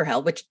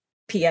Wonderhell, which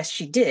P.S.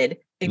 she did.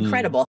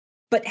 Incredible.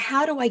 But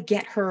how do I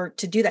get her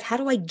to do that? How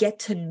do I get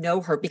to know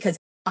her? Because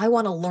I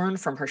want to learn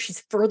from her.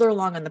 She's further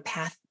along on the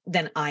path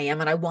than I am.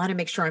 And I want to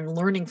make sure I'm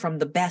learning from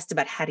the best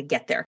about how to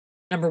get there.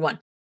 Number one.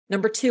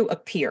 Number two, a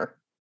peer.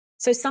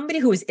 So somebody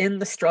who is in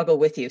the struggle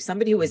with you,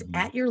 somebody who is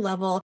at your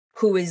level,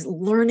 who is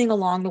learning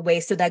along the way,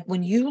 so that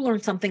when you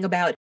learn something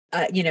about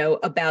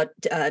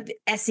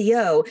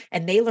SEO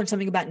and they learn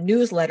something about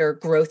newsletter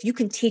growth, you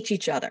can teach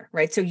each other,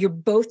 right? So you're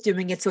both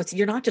doing it. So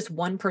you're not just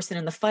one person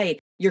in the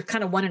fight, you're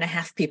kind of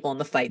 1.5 people in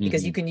the fight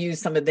because you can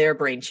use some of their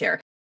brain share.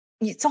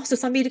 It's also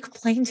somebody to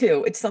complain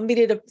to. It's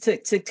somebody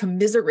to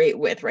commiserate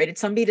with, right?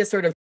 It's somebody to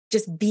sort of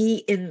just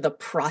be in the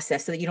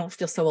process so that you don't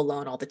feel so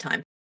alone all the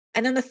time.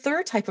 And then the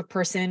third type of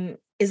person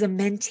is a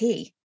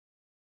mentee.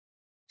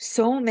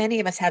 So many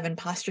of us have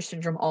imposter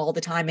syndrome all the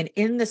time. And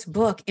in this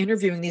book,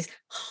 interviewing these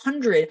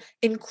 100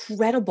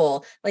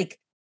 incredible, like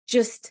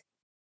just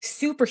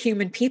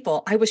superhuman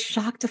people, I was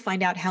shocked to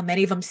find out how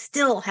many of them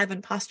still have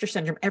imposter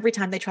syndrome every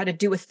time they try to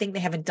do a thing they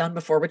haven't done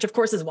before, which of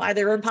course is why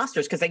they're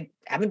imposters, because they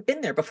haven't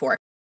been there before.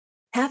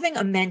 Having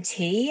a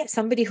mentee,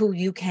 somebody who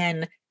you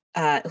can,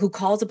 who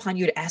calls upon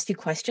you to ask you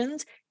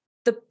questions,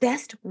 the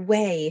best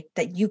way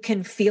that you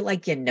can feel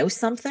like you know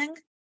something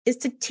is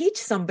to teach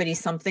somebody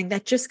something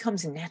that just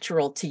comes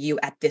natural to you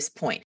at this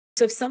point.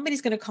 So if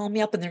somebody's going to call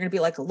me up and they're going to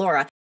be like,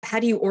 Laura, how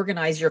do you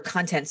organize your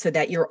content so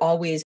that you're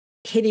always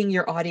hitting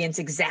your audience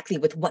exactly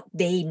with what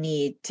they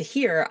need to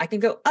hear? I can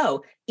go,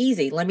 oh,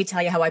 easy. Let me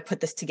tell you how I put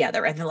this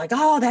together. And they're like,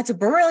 oh, that's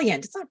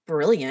brilliant. It's not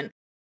brilliant.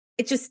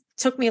 It just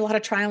took me a lot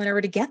of trial and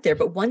error to get there.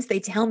 But once they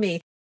tell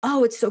me,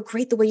 oh, it's so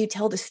great the way you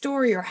tell the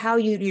story, or how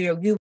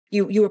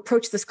you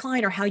approach this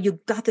client, or how you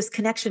got this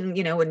connection,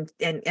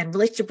 and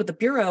relationship with the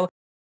bureau,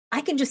 I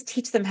can just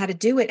teach them how to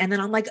do it. And then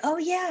I'm like, oh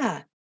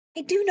yeah,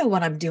 I do know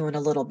what I'm doing a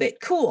little bit.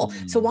 Cool.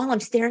 So while I'm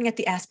staring at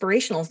the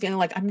aspirational, feeling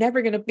like I'm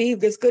never going to be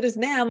as good as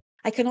them,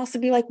 I can also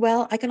be like,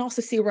 well, I can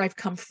also see where I've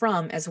come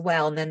from as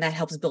well. And then that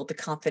helps build the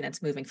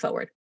confidence moving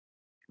forward.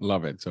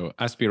 Love it. So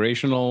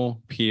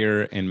aspirational,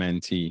 peer, and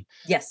mentee.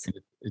 Yes.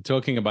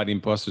 Talking about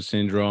imposter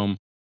syndrome,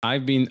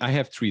 I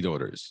have 3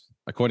 daughters.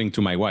 According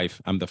to my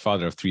wife, I'm the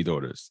father of 3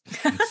 daughters.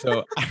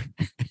 So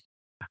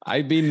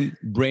I've been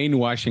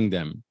brainwashing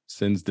them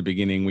since the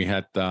beginning. We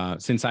had,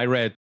 since I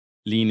read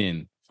Lean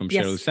In from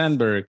Sheryl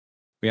Sandberg,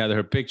 we had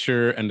her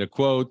picture and the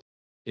quote,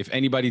 if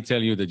anybody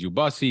tell you that you're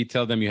bossy,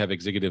 tell them you have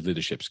executive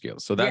leadership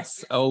skills. So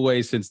that's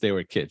always since they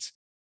were kids.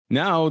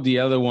 Now the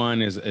other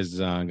one is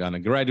going to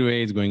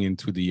graduate, going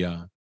into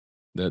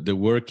the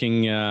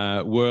working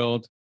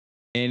world.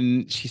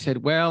 And she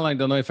said, well, I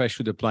don't know if I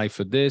should apply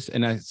for this.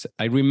 And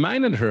I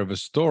reminded her of a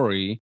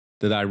story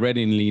that I read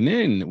in Lean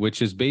In,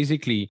 which is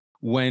basically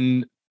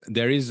when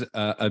there is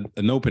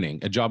an opening,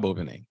 a job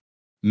opening,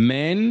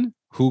 men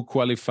who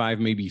qualify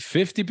maybe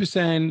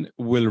 50%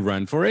 will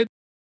run for it.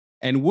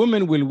 And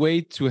women will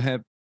wait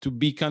to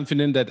be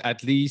confident that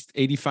at least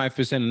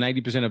 85% and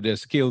 90% of their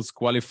skills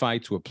qualify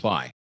to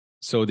apply.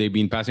 So they've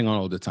been passing on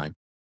all the time.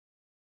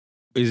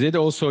 Is it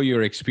also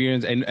your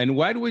experience? And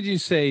what would you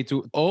say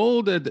to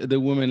all the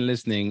women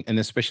listening, and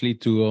especially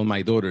to all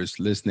my daughters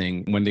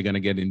listening, when they're going to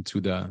get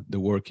into the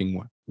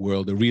working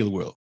world, the real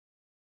world?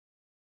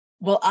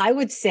 Well, I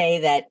would say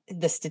that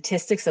the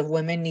statistics of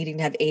women needing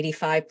to have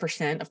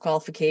 85% of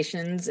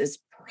qualifications is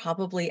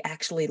probably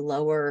actually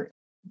lower.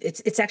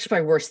 It's actually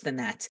probably worse than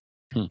that.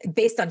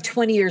 Based on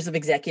 20 years of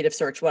executive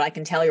search, what I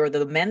can tell you are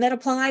the men that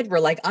applied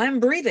were like, I'm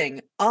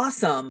breathing.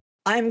 Awesome.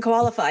 I'm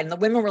qualified. And the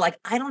women were like,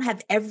 I don't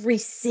have every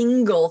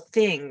single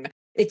thing.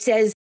 It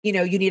says, you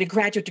need a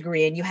graduate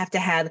degree and you have to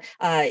have,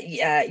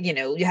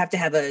 you have to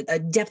have a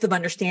depth of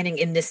understanding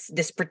in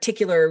this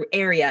particular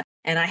area.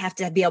 And I have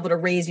to be able to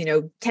raise,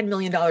 $10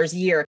 million a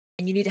year.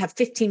 And you need to have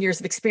 15 years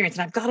of experience.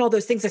 And I've got all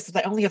those things. I said,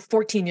 I only have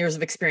 14 years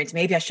of experience.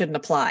 Maybe I shouldn't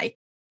apply.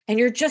 And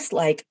you're just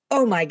like,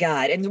 oh my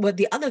God. And what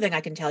the other thing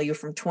I can tell you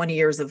from 20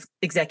 years of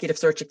executive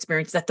search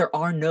experience is that there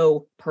are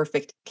no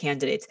perfect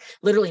candidates.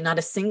 Literally not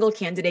a single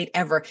candidate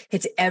ever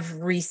hits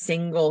every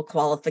single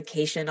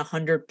qualification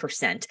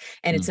 100%.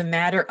 And it's a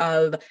matter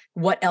of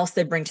what else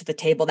they bring to the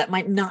table that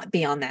might not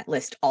be on that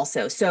list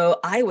also. So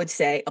I would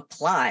say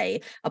apply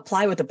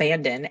with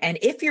abandon. And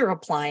if you're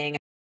applying,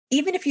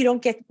 even if you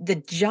don't get the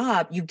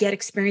job, you get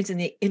experience in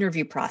the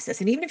interview process.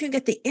 And even if you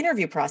get the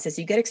interview process,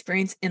 you get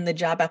experience in the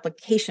job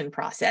application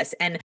process.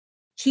 And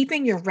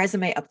keeping your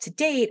resume up to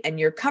date and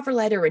your cover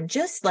letter, and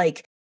just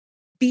like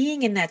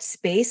being in that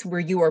space where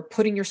you are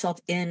putting yourself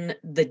in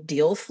the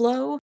deal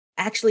flow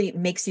actually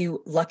makes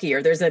you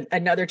luckier. There's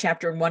another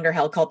chapter in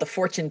Wonderhell called The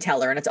Fortune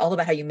Teller, and it's all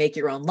about how you make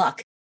your own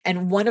luck.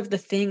 And one of the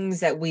things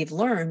that we've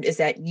learned is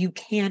that you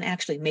can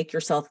actually make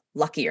yourself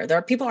luckier.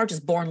 People aren't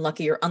just born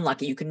lucky or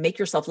unlucky. You can make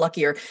yourself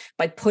luckier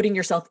by putting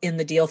yourself in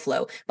the deal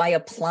flow, by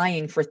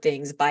applying for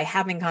things, by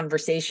having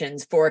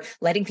conversations, for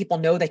letting people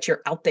know that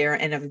you're out there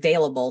and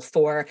available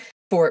for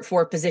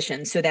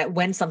positions, so that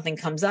when something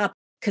comes up,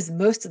 because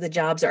most of the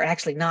jobs are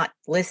actually not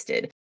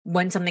listed,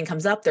 when something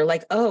comes up, they're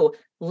like, oh,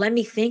 let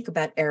me think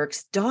about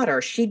Eric's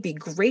daughter. She'd be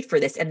great for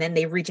this. And then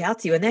they reach out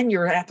to you, and then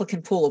you're an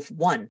applicant pool of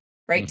one,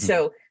 right? Mm-hmm.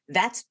 So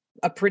that's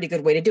a pretty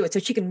good way to do it. So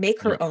she can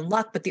make her own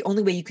luck, but the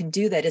only way you can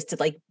do that is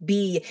to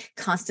be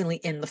constantly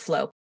in the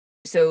flow.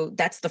 So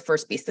that's the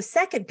first piece. The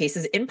second piece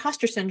is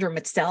imposter syndrome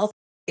itself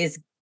is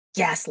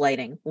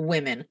gaslighting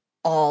women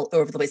all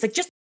over the place. Like,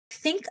 just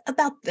Think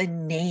about the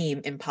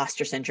name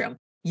imposter syndrome.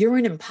 You're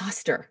an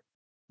imposter.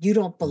 You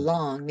don't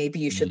belong. Maybe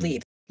you should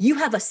leave. You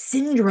have a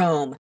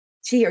syndrome.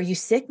 Gee, are you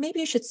sick?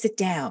 Maybe you should sit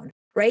down.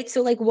 Right.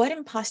 So like what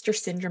imposter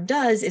syndrome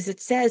does is it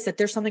says that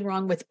there's something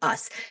wrong with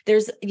us.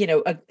 There's,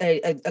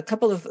 a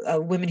couple of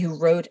women who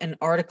wrote an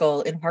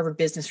article in Harvard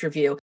Business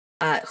Review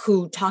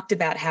who talked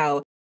about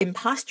how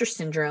imposter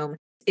syndrome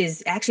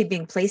is actually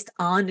being placed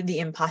on the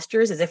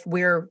imposters as if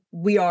we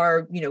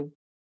are,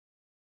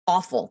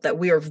 awful, that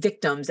we are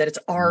victims, that it's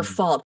our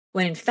fault.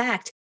 When in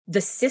fact,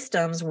 the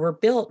systems were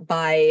built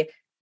by,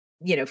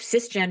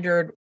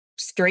 cisgendered,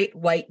 straight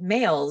white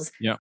males.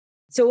 Yeah.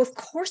 So of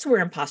course we're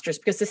imposters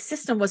because the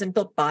system wasn't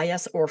built by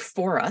us or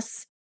for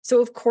us.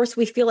 So of course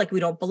we feel like we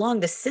don't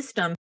belong. The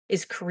system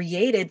is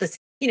created, the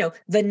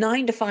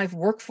 9-to-5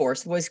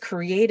 workforce was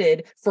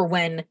created for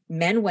when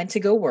men went to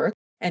go work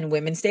and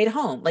women stayed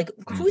home. Like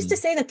who's to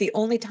say that the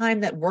only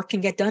time that work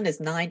can get done is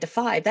 9 to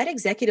 5? That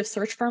executive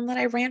search firm that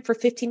I ran for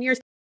 15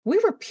 years, we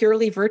were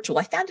purely virtual.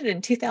 I founded it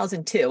in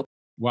 2002.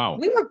 Wow.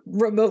 We were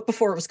remote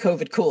before it was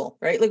COVID cool,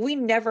 right? Like we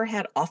never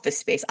had office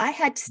space. I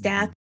had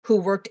staff who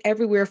worked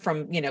everywhere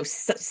from,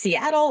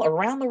 Seattle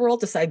around the world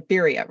to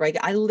Siberia, right?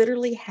 I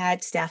literally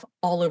had staff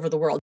all over the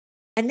world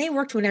and they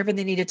worked whenever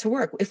they needed to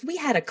work. If we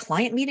had a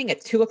client meeting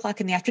at 2:00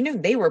 in the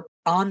afternoon, they were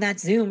on that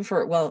Zoom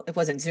it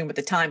wasn't Zoom at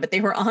the time, but they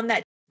were on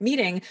that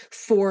meeting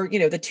for,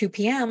 the 2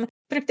 p.m.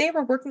 But if they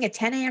were working at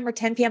 10 a.m. or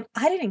 10 p.m.,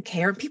 I didn't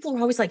care. And people were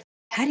always like,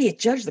 how do you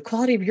judge the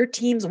quality of your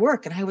team's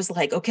work? And I was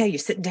like, okay, you're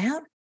sitting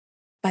down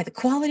by the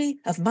quality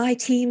of my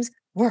team's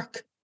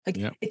work.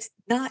 It's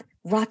not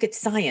rocket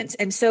science.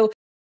 And so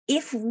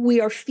if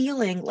we are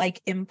feeling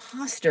like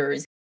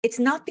imposters, it's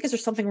not because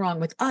there's something wrong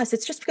with us.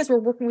 It's just because we're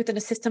working within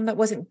a system that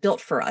wasn't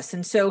built for us.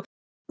 And so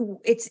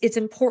it's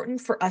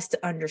important for us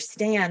to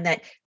understand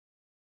that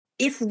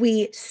if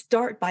we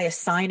start by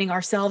assigning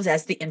ourselves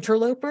as the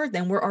interloper,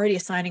 then we're already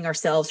assigning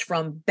ourselves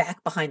from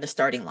back behind the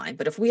starting line.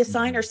 But if we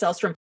assign ourselves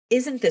from,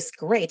 isn't this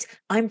great?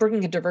 I'm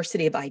bringing a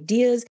diversity of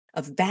ideas,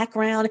 of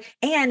background,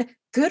 and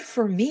good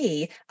for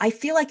me. I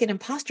feel like an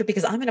imposter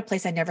because I'm in a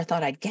place I never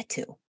thought I'd get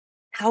to.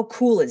 How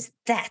cool is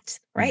that,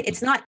 right?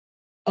 It's not,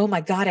 oh my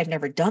God, I've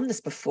never done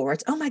this before.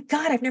 It's, oh my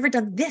God, I've never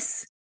done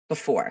this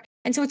before.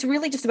 And so it's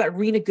really just about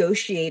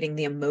renegotiating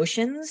the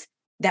emotions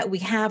that we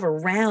have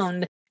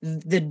around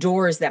the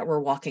doors that we're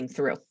walking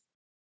through.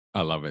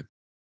 I love it.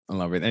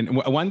 And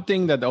one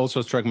thing that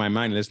also struck my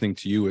mind listening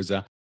to you is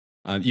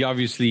you're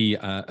obviously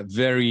a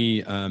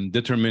very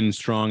determined,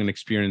 strong, and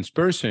experienced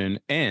person.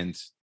 And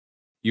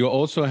you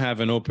also have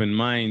an open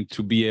mind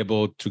to be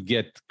able to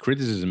get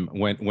criticism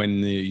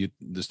when the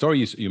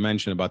story you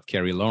mentioned about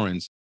Carrie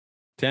Lawrence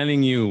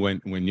telling you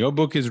when your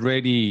book is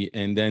ready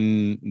and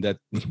then that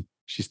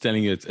she's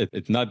telling you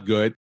it's not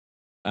good.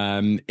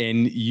 And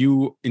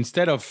you,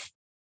 instead of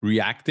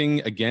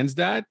reacting against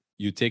that,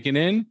 you take it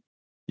in,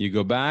 you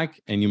go back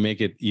and you make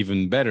it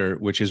even better,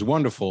 which is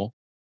wonderful.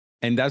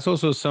 And that's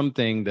also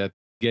something that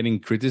getting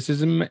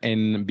criticism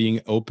and being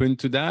open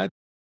to that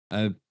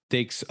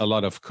takes a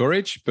lot of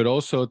courage, but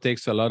also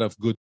takes a lot of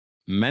good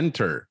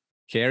mentor.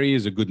 Carrie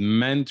is a good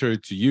mentor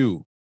to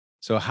you.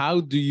 So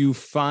how do you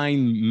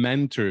find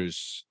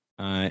mentors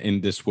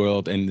in this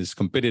world, in this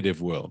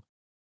competitive world?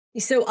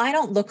 So I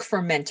don't look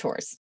for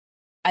mentors.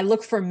 I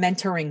look for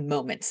mentoring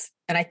moments.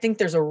 And I think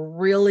there's a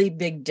really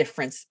big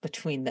difference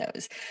between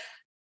those.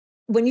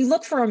 When you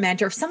look for a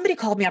mentor, if somebody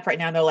called me up right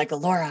now and they're like,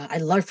 Laura,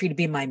 I'd love for you to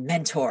be my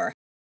mentor,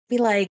 I'd be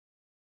like,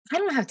 I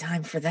don't have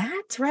time for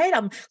that, right?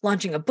 I'm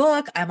launching a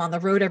book. I'm on the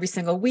road every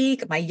single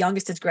week. My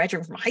youngest is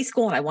graduating from high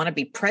school and I want to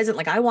be present.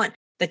 Like I want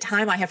the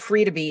time I have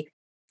free to be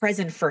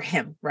present for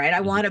him, right?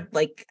 I want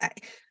to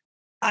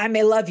I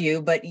may love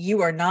you, but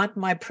you are not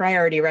my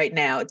priority right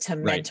now to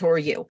mentor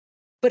you.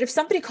 But if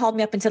somebody called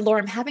me up and said, Laura,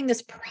 I'm having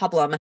this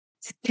problem.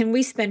 Can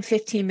we spend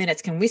 15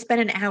 minutes? Can we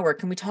spend an hour?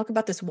 Can we talk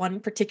about this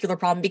one particular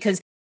problem? Because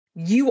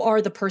you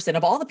are the person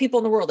of all the people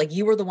in the world, like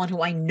you are the one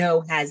who I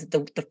know has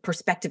the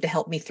perspective to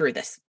help me through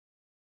this.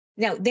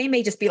 Now, they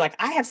may just be like,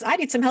 I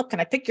need some help. Can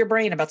I pick your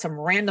brain about some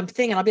random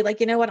thing? And I'll be like,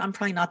 you know what? I'm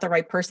probably not the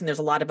right person. There's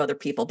a lot of other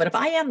people. But if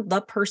I am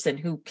the person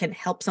who can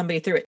help somebody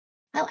through it,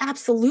 I'll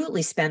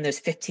absolutely spend those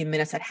 15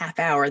 minutes, that half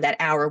hour, that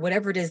hour,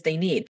 whatever it is they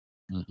need.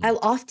 I'll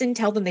often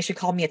tell them they should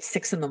call me at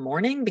 6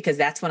 a.m. because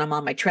that's when I'm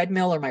on my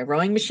treadmill or my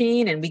rowing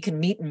machine and we can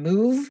meet and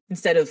move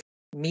instead of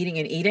meeting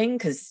and eating,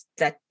 because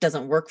that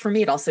doesn't work for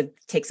me. It also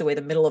takes away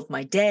the middle of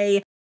my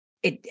day.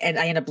 And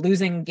I end up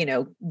losing,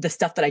 the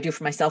stuff that I do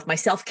for myself. My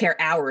self-care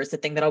hour is the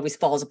thing that always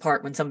falls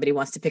apart when somebody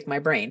wants to pick my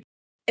brain.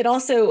 It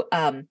also,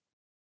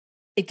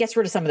 it gets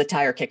rid of some of the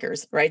tire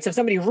kickers, right? So if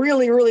somebody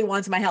really, really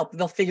wants my help,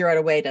 they'll figure out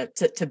a way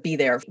to be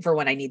there for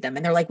when I need them.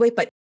 And they're like, wait,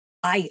 but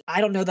I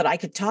don't know that I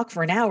could talk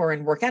for an hour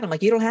and work out. I'm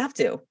like, you don't have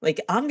to.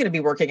 Like, I'm going to be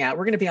working out.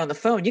 We're going to be on the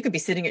phone. You could be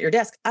sitting at your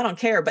desk. I don't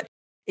care. But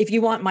if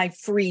you want my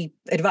free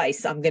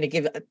advice,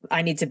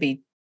 I need to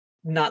be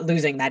not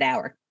losing that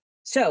hour.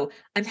 So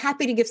I'm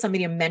happy to give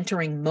somebody a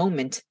mentoring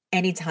moment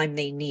anytime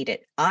they need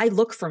it. I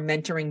look for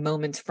mentoring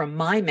moments from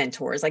my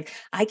mentors. Like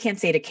I can't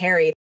say to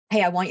Carrie,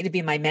 hey, I want you to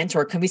be my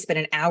mentor. Can we spend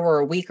an hour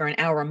a week or an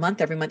hour a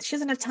month every month? She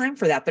doesn't have time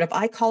for that. But if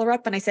I call her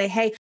up and I say,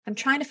 hey, I'm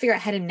trying to figure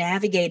out how to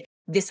navigate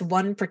this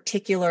one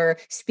particular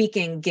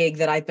speaking gig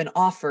that I've been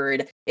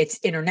offered. It's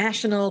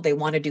international. They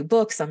want to do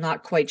books. I'm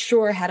not quite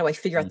sure. How do I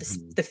figure out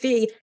the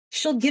fee?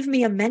 She'll give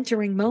me a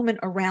mentoring moment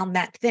around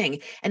that thing.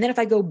 And then if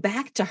I go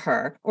back to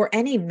her or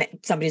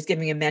somebody's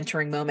giving me a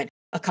mentoring moment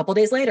a couple of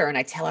days later and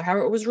I tell her how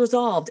it was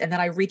resolved, and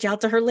then I reach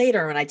out to her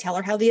later and I tell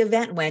her how the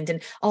event went,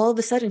 and all of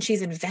a sudden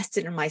she's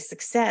invested in my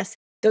success,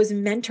 those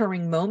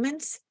mentoring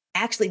moments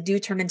actually do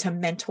turn into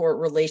mentor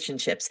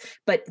relationships,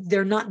 but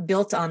they're not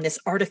built on this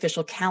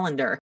artificial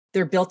calendar.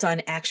 They're built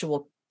on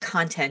actual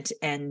content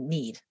and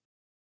need.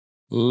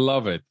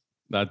 Love it.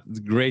 That's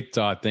great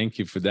thought. Thank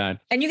you for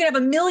that. And you can have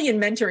a million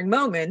mentoring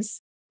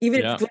moments,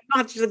 even if you don't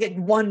have to just get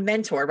one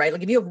mentor, right?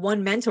 Like if you have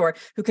one mentor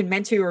who can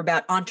mentor you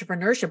about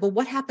entrepreneurship, well,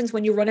 what happens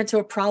when you run into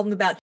a problem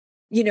about,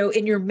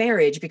 in your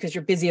marriage because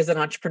you're busy as an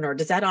entrepreneur?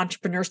 Does that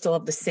entrepreneur still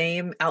have the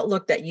same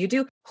outlook that you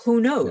do? Who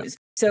knows?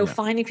 So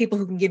finding people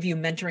who can give you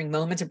mentoring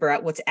moments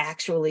about what's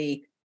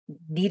actually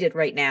needed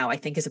right now, I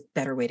think is a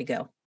better way to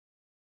go.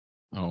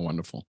 Oh,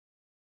 wonderful.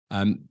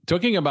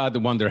 Talking about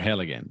the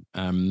Wonderhell again,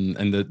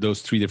 and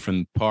those 3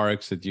 different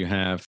parks that you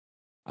have,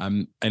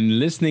 and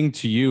listening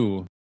to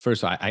you,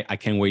 first, I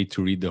can't wait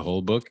to read the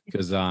whole book,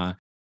 because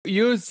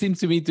you seem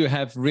to me to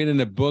have written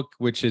a book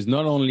which is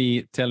not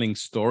only telling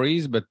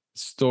stories, but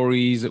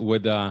stories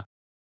with an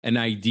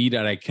idea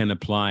that I can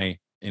apply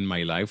in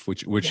my life,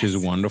 which is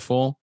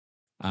wonderful.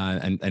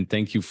 And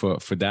thank you for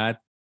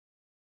that.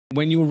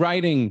 When you're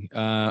writing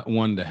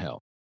Wonderhell,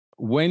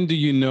 when do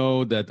you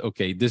know that,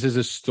 okay, this is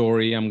a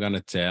story I'm going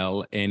to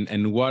tell,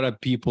 and what are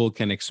people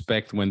can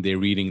expect when they're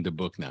reading the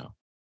book now?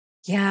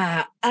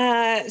 Yeah.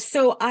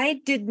 So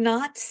I did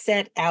not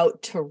set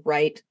out to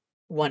write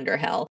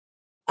Wonderhell.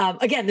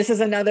 Again, this is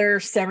another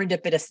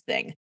serendipitous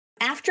thing.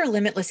 After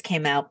Limitless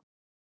came out,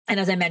 and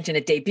as I mentioned,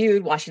 it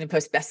debuted, Washington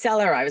Post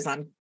bestseller. I was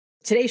on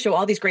Today Show,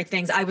 all these great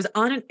things. I was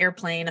on an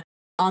airplane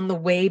on the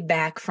way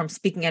back from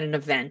speaking at an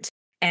event.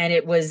 And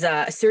it was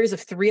a series of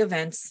 3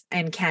 events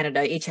in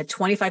Canada. Each had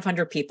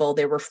 2,500 people.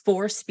 There were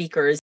 4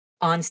 speakers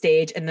on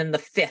stage. And then the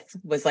 5th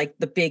was like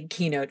the big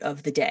keynote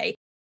of the day.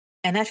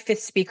 And that 5th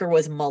speaker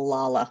was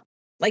Malala.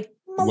 Like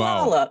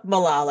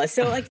Malala.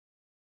 So like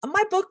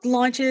my book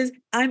launches,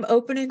 I'm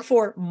opening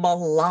for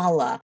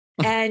Malala.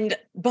 And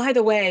by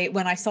the way,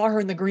 when I saw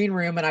her in the green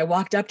room and I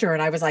walked up to her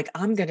and I was like,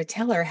 I'm going to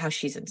tell her how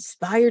she's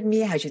inspired me,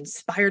 how she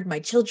inspired my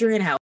children,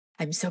 how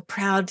I'm so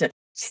proud to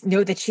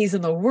know that she's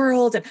in the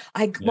world. And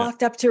I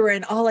walked up to her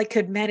and all I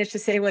could manage to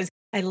say was,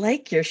 I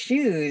like your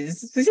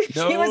shoes.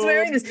 She was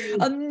wearing this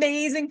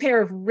amazing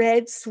pair of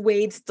red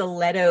suede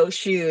stiletto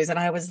shoes. And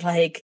I was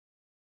like,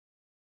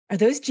 are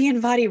those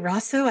Gianvatti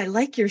Rosso? I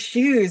like your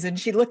shoes. And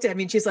she looked at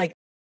me and she's like,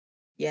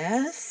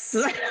 yes.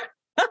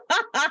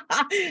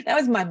 That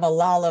was my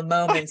Malala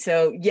moment.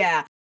 So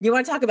yeah, you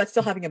want to talk about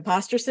still having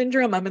imposter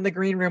syndrome? I'm in the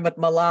green room with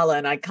Malala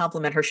and I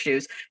compliment her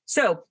shoes.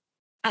 So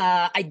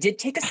I did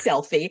take a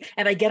selfie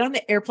and I get on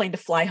the airplane to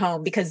fly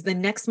home because the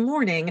next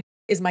morning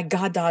is my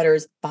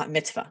goddaughter's bat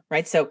mitzvah,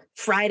 right? So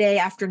Friday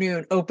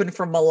afternoon, open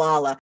for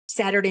Malala.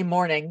 Saturday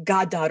morning,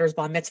 goddaughter's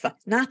bat mitzvah.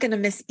 Not going to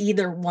miss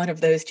either one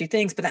of those 2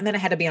 things. But then I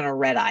had to be on a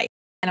red eye.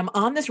 And I'm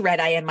on this red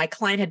eye and my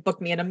client had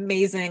booked me an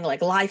amazing,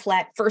 like lie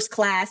flat, first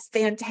class,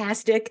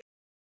 fantastic.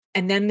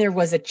 And then there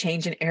was a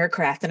change in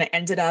aircraft and I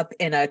ended up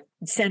in a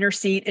center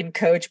seat and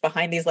coach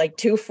behind these like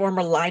 2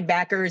 former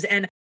linebackers.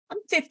 And I'm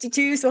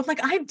 52. So I'm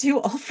like, I'm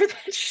too old for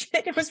that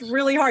shit. It was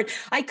really hard.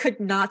 I could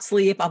not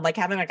sleep. I'm like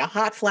having like a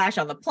hot flash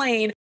on the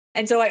plane.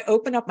 And so I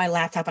open up my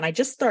laptop and I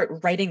just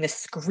start writing this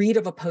screed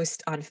of a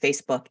post on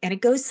Facebook. And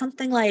it goes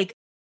something like,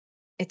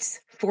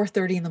 it's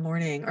 4:30 in the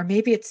morning, or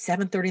maybe it's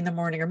 7:30 in the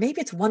morning, or maybe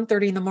it's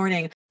 1:30 in the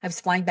morning. I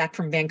was flying back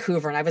from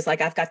Vancouver and I was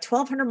like, I've got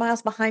 1,200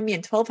 miles behind me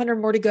and 1,200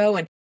 more to go.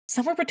 And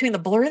somewhere between the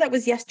blur that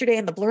was yesterday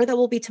and the blur that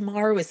will be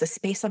tomorrow is the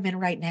space I'm in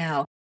right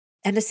now.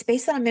 And the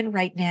space that I'm in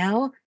right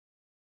now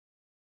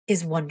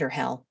is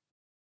Wonderhell.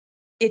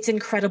 It's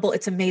incredible.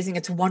 It's amazing.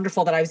 It's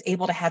wonderful that I was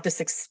able to have this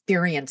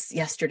experience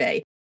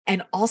yesterday.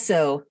 And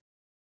also,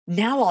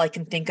 now all I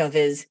can think of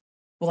is,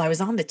 well, I was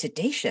on the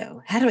Today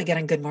Show. How do I get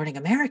on Good Morning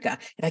America?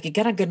 If I could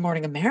get on Good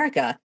Morning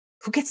America,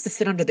 who gets to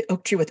sit under the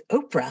oak tree with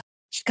Oprah?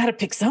 She's got to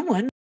pick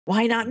someone.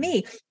 Why not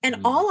me?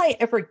 And all I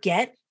ever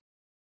get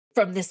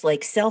from this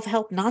like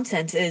self-help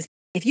nonsense is,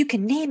 if you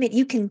can name it,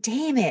 you can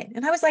tame it.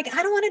 And I was like,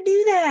 I don't want to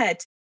do that.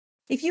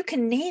 If you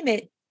can name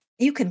it,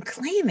 you can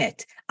claim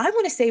it. I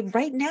want to say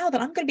right now that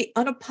I'm going to be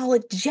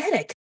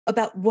unapologetic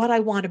about what I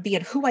want to be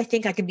and who I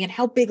think I can be and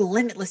how big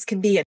Limitless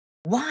can be. And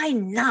why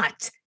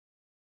not?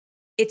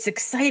 It's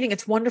exciting.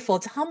 It's wonderful.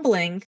 It's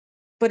humbling,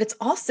 but it's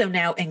also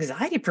now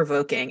anxiety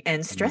provoking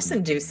and stress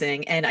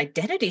inducing and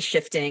identity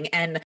shifting.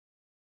 And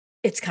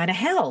it's kind of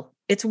hell.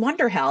 It's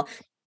Wonderhell.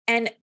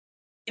 And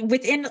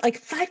within like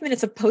 5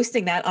 minutes of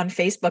posting that on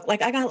Facebook,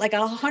 like I got like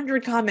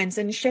 100 comments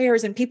and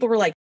shares and people were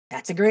like,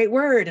 that's a great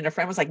word. And a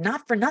friend was like,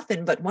 not for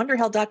nothing, but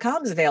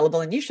wonderhell.com is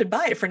available and you should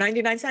buy it for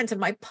 99 cents.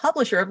 And my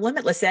publisher of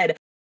Limitless said,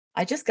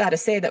 I just got to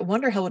say that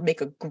Wonderhell would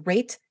make a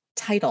great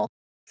title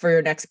for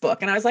your next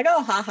book. And I was like,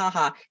 oh, ha, ha,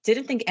 ha.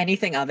 Didn't think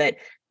anything of it.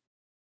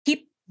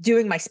 Keep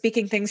doing my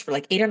speaking things for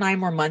like 8 or 9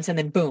 more months. And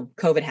then boom,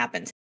 COVID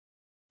happened.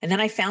 And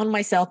then I found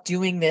myself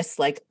doing this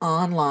like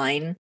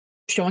online,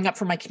 showing up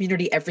for my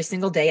community every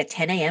single day at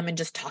 10 a.m. and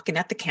just talking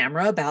at the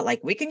camera about like,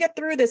 we can get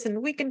through this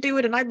and we can do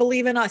it. And I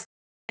believe in us.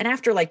 And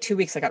after like 2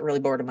 weeks, I got really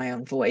bored of my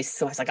own voice.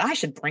 So I was like, I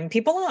should bring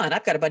people on.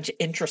 I've got a bunch of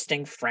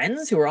interesting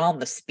friends who are all in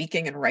the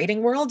speaking and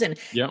writing world, and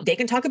they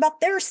can talk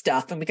about their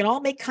stuff and we can all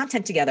make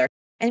content together.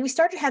 And we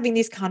started having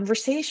these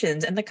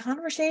conversations, and the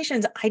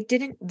conversations I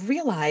didn't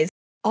realize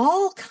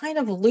all kind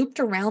of looped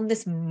around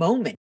this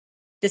moment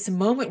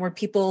where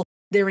people,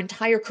 their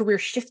entire career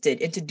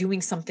shifted into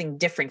doing something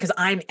different, because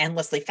I'm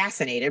endlessly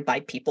fascinated by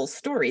people's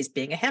stories,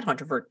 being a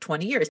headhunter for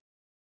 20 years.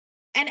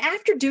 And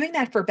after doing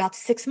that for about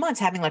 6 months,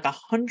 having like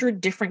 100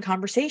 different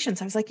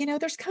conversations, I was like,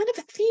 there's kind of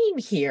a theme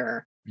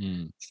here.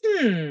 And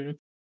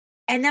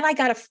then I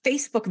got a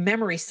Facebook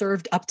memory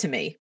served up to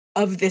me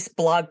of this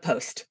blog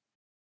post.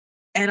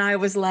 And I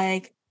was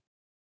like,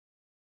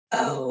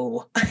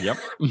 oh, Yep.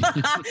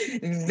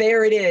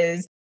 there it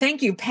is.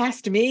 Thank you,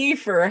 past me,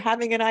 for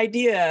having an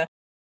idea.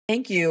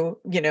 Thank you,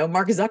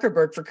 Mark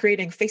Zuckerberg, for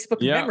creating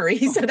Facebook memory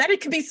so that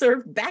it can be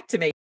served back to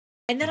me.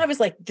 And then I was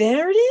like,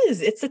 there it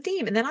is. It's a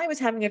theme. And then I was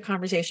having a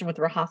conversation with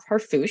Rahaf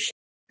Harfouche,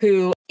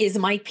 who is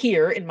my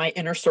peer in my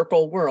inner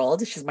circle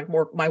world. She's my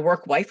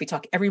work wife. We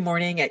talk every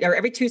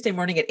Tuesday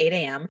morning at 8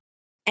 a.m.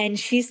 And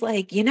she's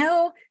like,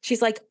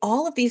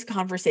 all of these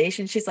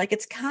conversations, she's like,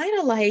 it's kind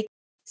of like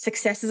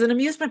success is an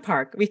amusement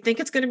park. We think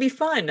it's going to be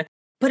fun,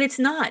 but it's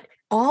not.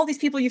 All these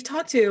people you've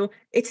talked to,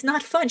 it's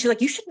not fun. She's like,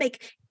 you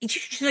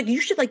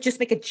should just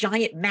make a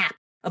giant map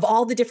of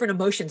all the different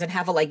emotions and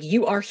have a like,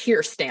 you are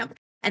here stamp.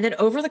 And then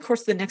over the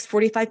course of the next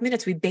 45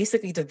 minutes, we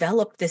basically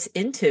developed this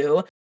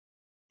into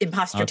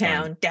Imposter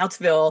Town,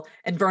 Doubtsville,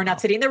 and Burnout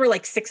City. And there were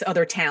like 6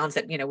 other towns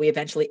that, we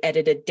eventually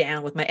edited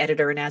down with my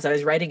editor and as I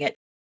was writing it.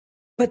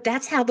 But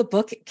that's how the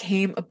book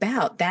came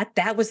about.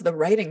 That was the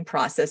writing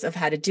process of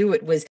how to do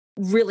it, was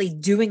really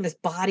doing this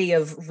body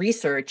of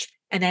research.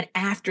 And then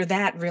after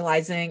that,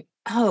 realizing,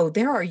 oh,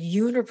 there are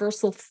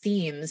universal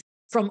themes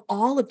from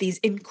all of these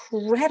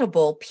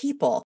incredible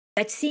people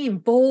that seem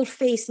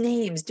bold-faced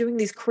names doing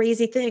these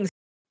crazy things.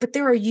 But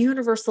there are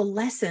universal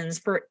lessons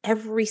for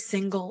every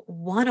single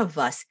one of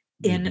us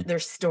in their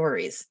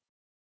stories.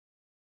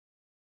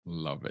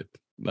 Love it.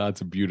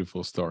 That's a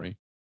beautiful story.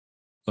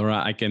 Laura,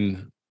 I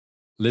can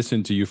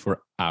listen to you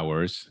for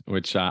hours,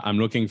 which I'm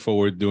looking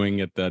forward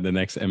doing at the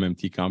next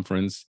MMT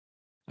conference.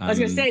 I was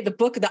going to say the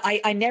book,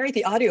 I narrate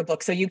the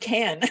audiobook, so you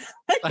can.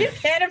 You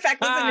can, in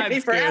fact, listen to me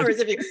for hours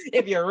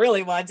if you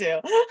really want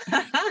to.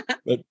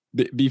 But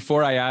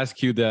before I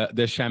ask you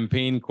the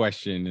champagne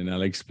question, and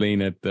I'll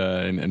explain it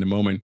in a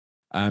moment.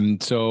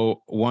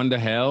 So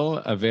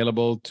Wonderhell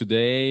available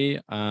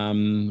today.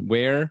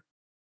 Where?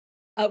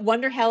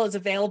 Wonderhell is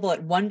available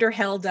at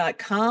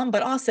wonderhell.com,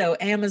 but also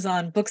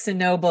Amazon, Books and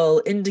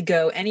Noble,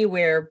 Indigo,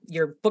 anywhere,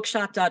 your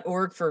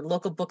bookshop.org for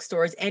local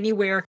bookstores,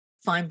 anywhere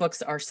fine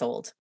books are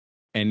sold.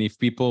 And if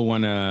people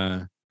want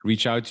to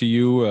reach out to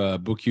you,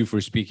 book you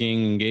for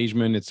speaking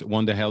engagement, it's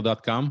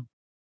wonderhell.com.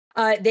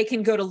 They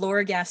can go to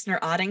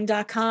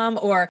lauragassnerotting.com,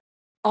 or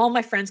all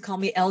my friends call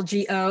me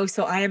LGO.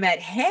 So I am at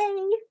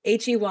HEYLGO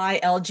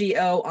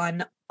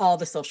on all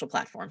the social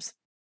platforms.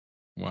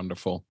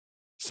 Wonderful.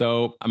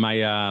 So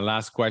my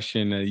last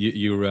question,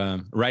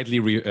 you rightly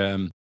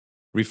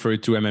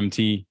referred to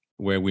MMT,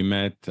 where we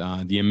met.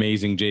 The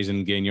amazing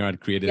Jason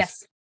Gaignard created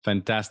this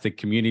fantastic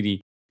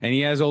community. And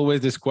he has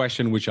always this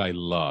question, which I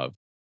love.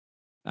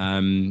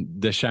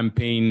 The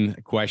champagne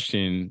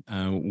question.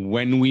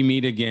 When we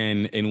meet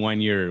again in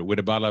 1 year with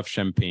a bottle of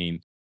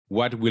champagne,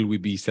 what will we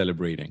be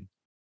celebrating?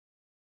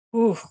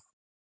 Ooh,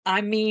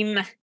 I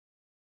mean,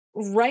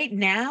 right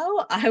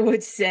now, I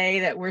would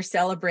say that we're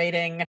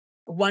celebrating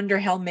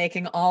Wonderhell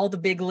making all the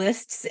big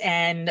lists,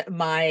 and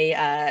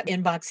my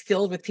inbox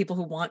filled with people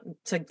who want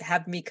to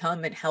have me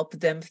come and help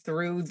them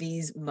through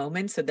these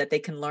moments so that they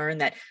can learn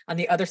that on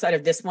the other side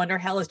of this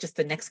Wonderhell is just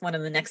the next one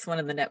and the next one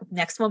and the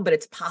next one, but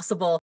it's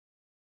possible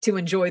to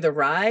enjoy the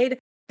ride.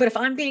 But if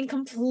I'm being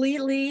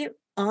completely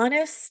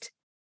honest,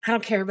 I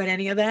don't care about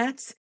any of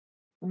that.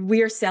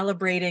 We're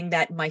celebrating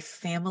that my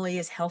family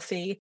is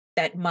healthy,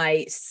 that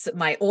my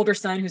older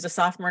son, who's a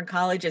sophomore in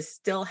college, is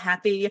still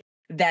happy,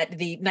 that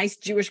the nice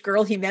Jewish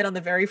girl he met on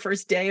the very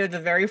first day of the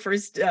very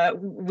first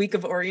week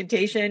of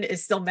orientation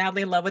is still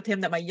madly in love with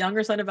him, that my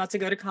younger son about to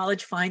go to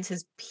college finds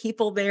his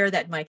people there,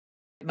 that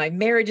my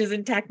marriage is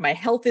intact, my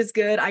health is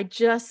good.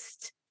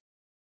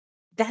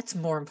 That's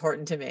more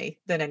important to me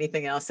than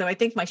anything else. So I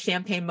think my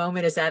champagne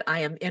moment is that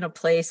I am in a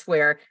place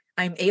where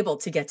I'm able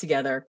to get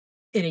together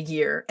in a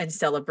year and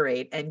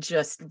celebrate and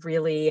just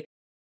really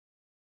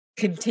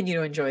continue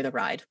to enjoy the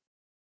ride.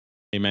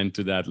 Amen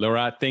to that.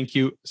 Laura, thank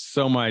you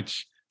so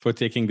much for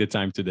taking the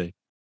time today.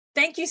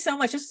 Thank you so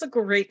much. This was a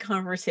great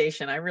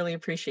conversation. I really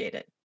appreciate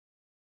it.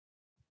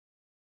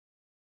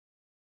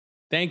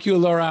 Thank you,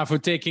 Laura, for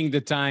taking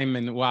the time.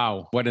 And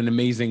wow, what an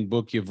amazing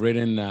book you've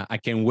written. I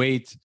can't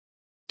wait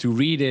to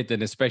read it,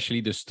 and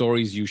especially the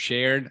stories you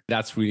shared.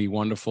 That's really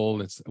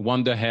wonderful. It's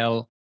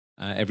Wonderhell,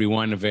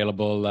 everyone,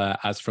 available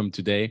as from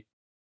today.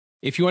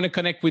 If you want to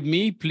connect with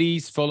me,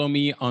 please follow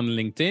me on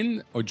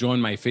LinkedIn or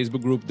join my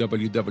Facebook group,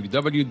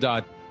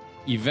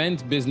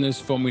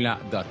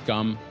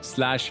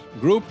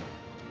 www.eventbusinessformula.com/group.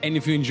 And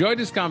if you enjoyed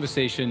this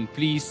conversation,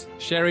 please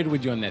share it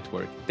with your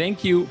network.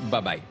 Thank you.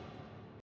 Bye-bye.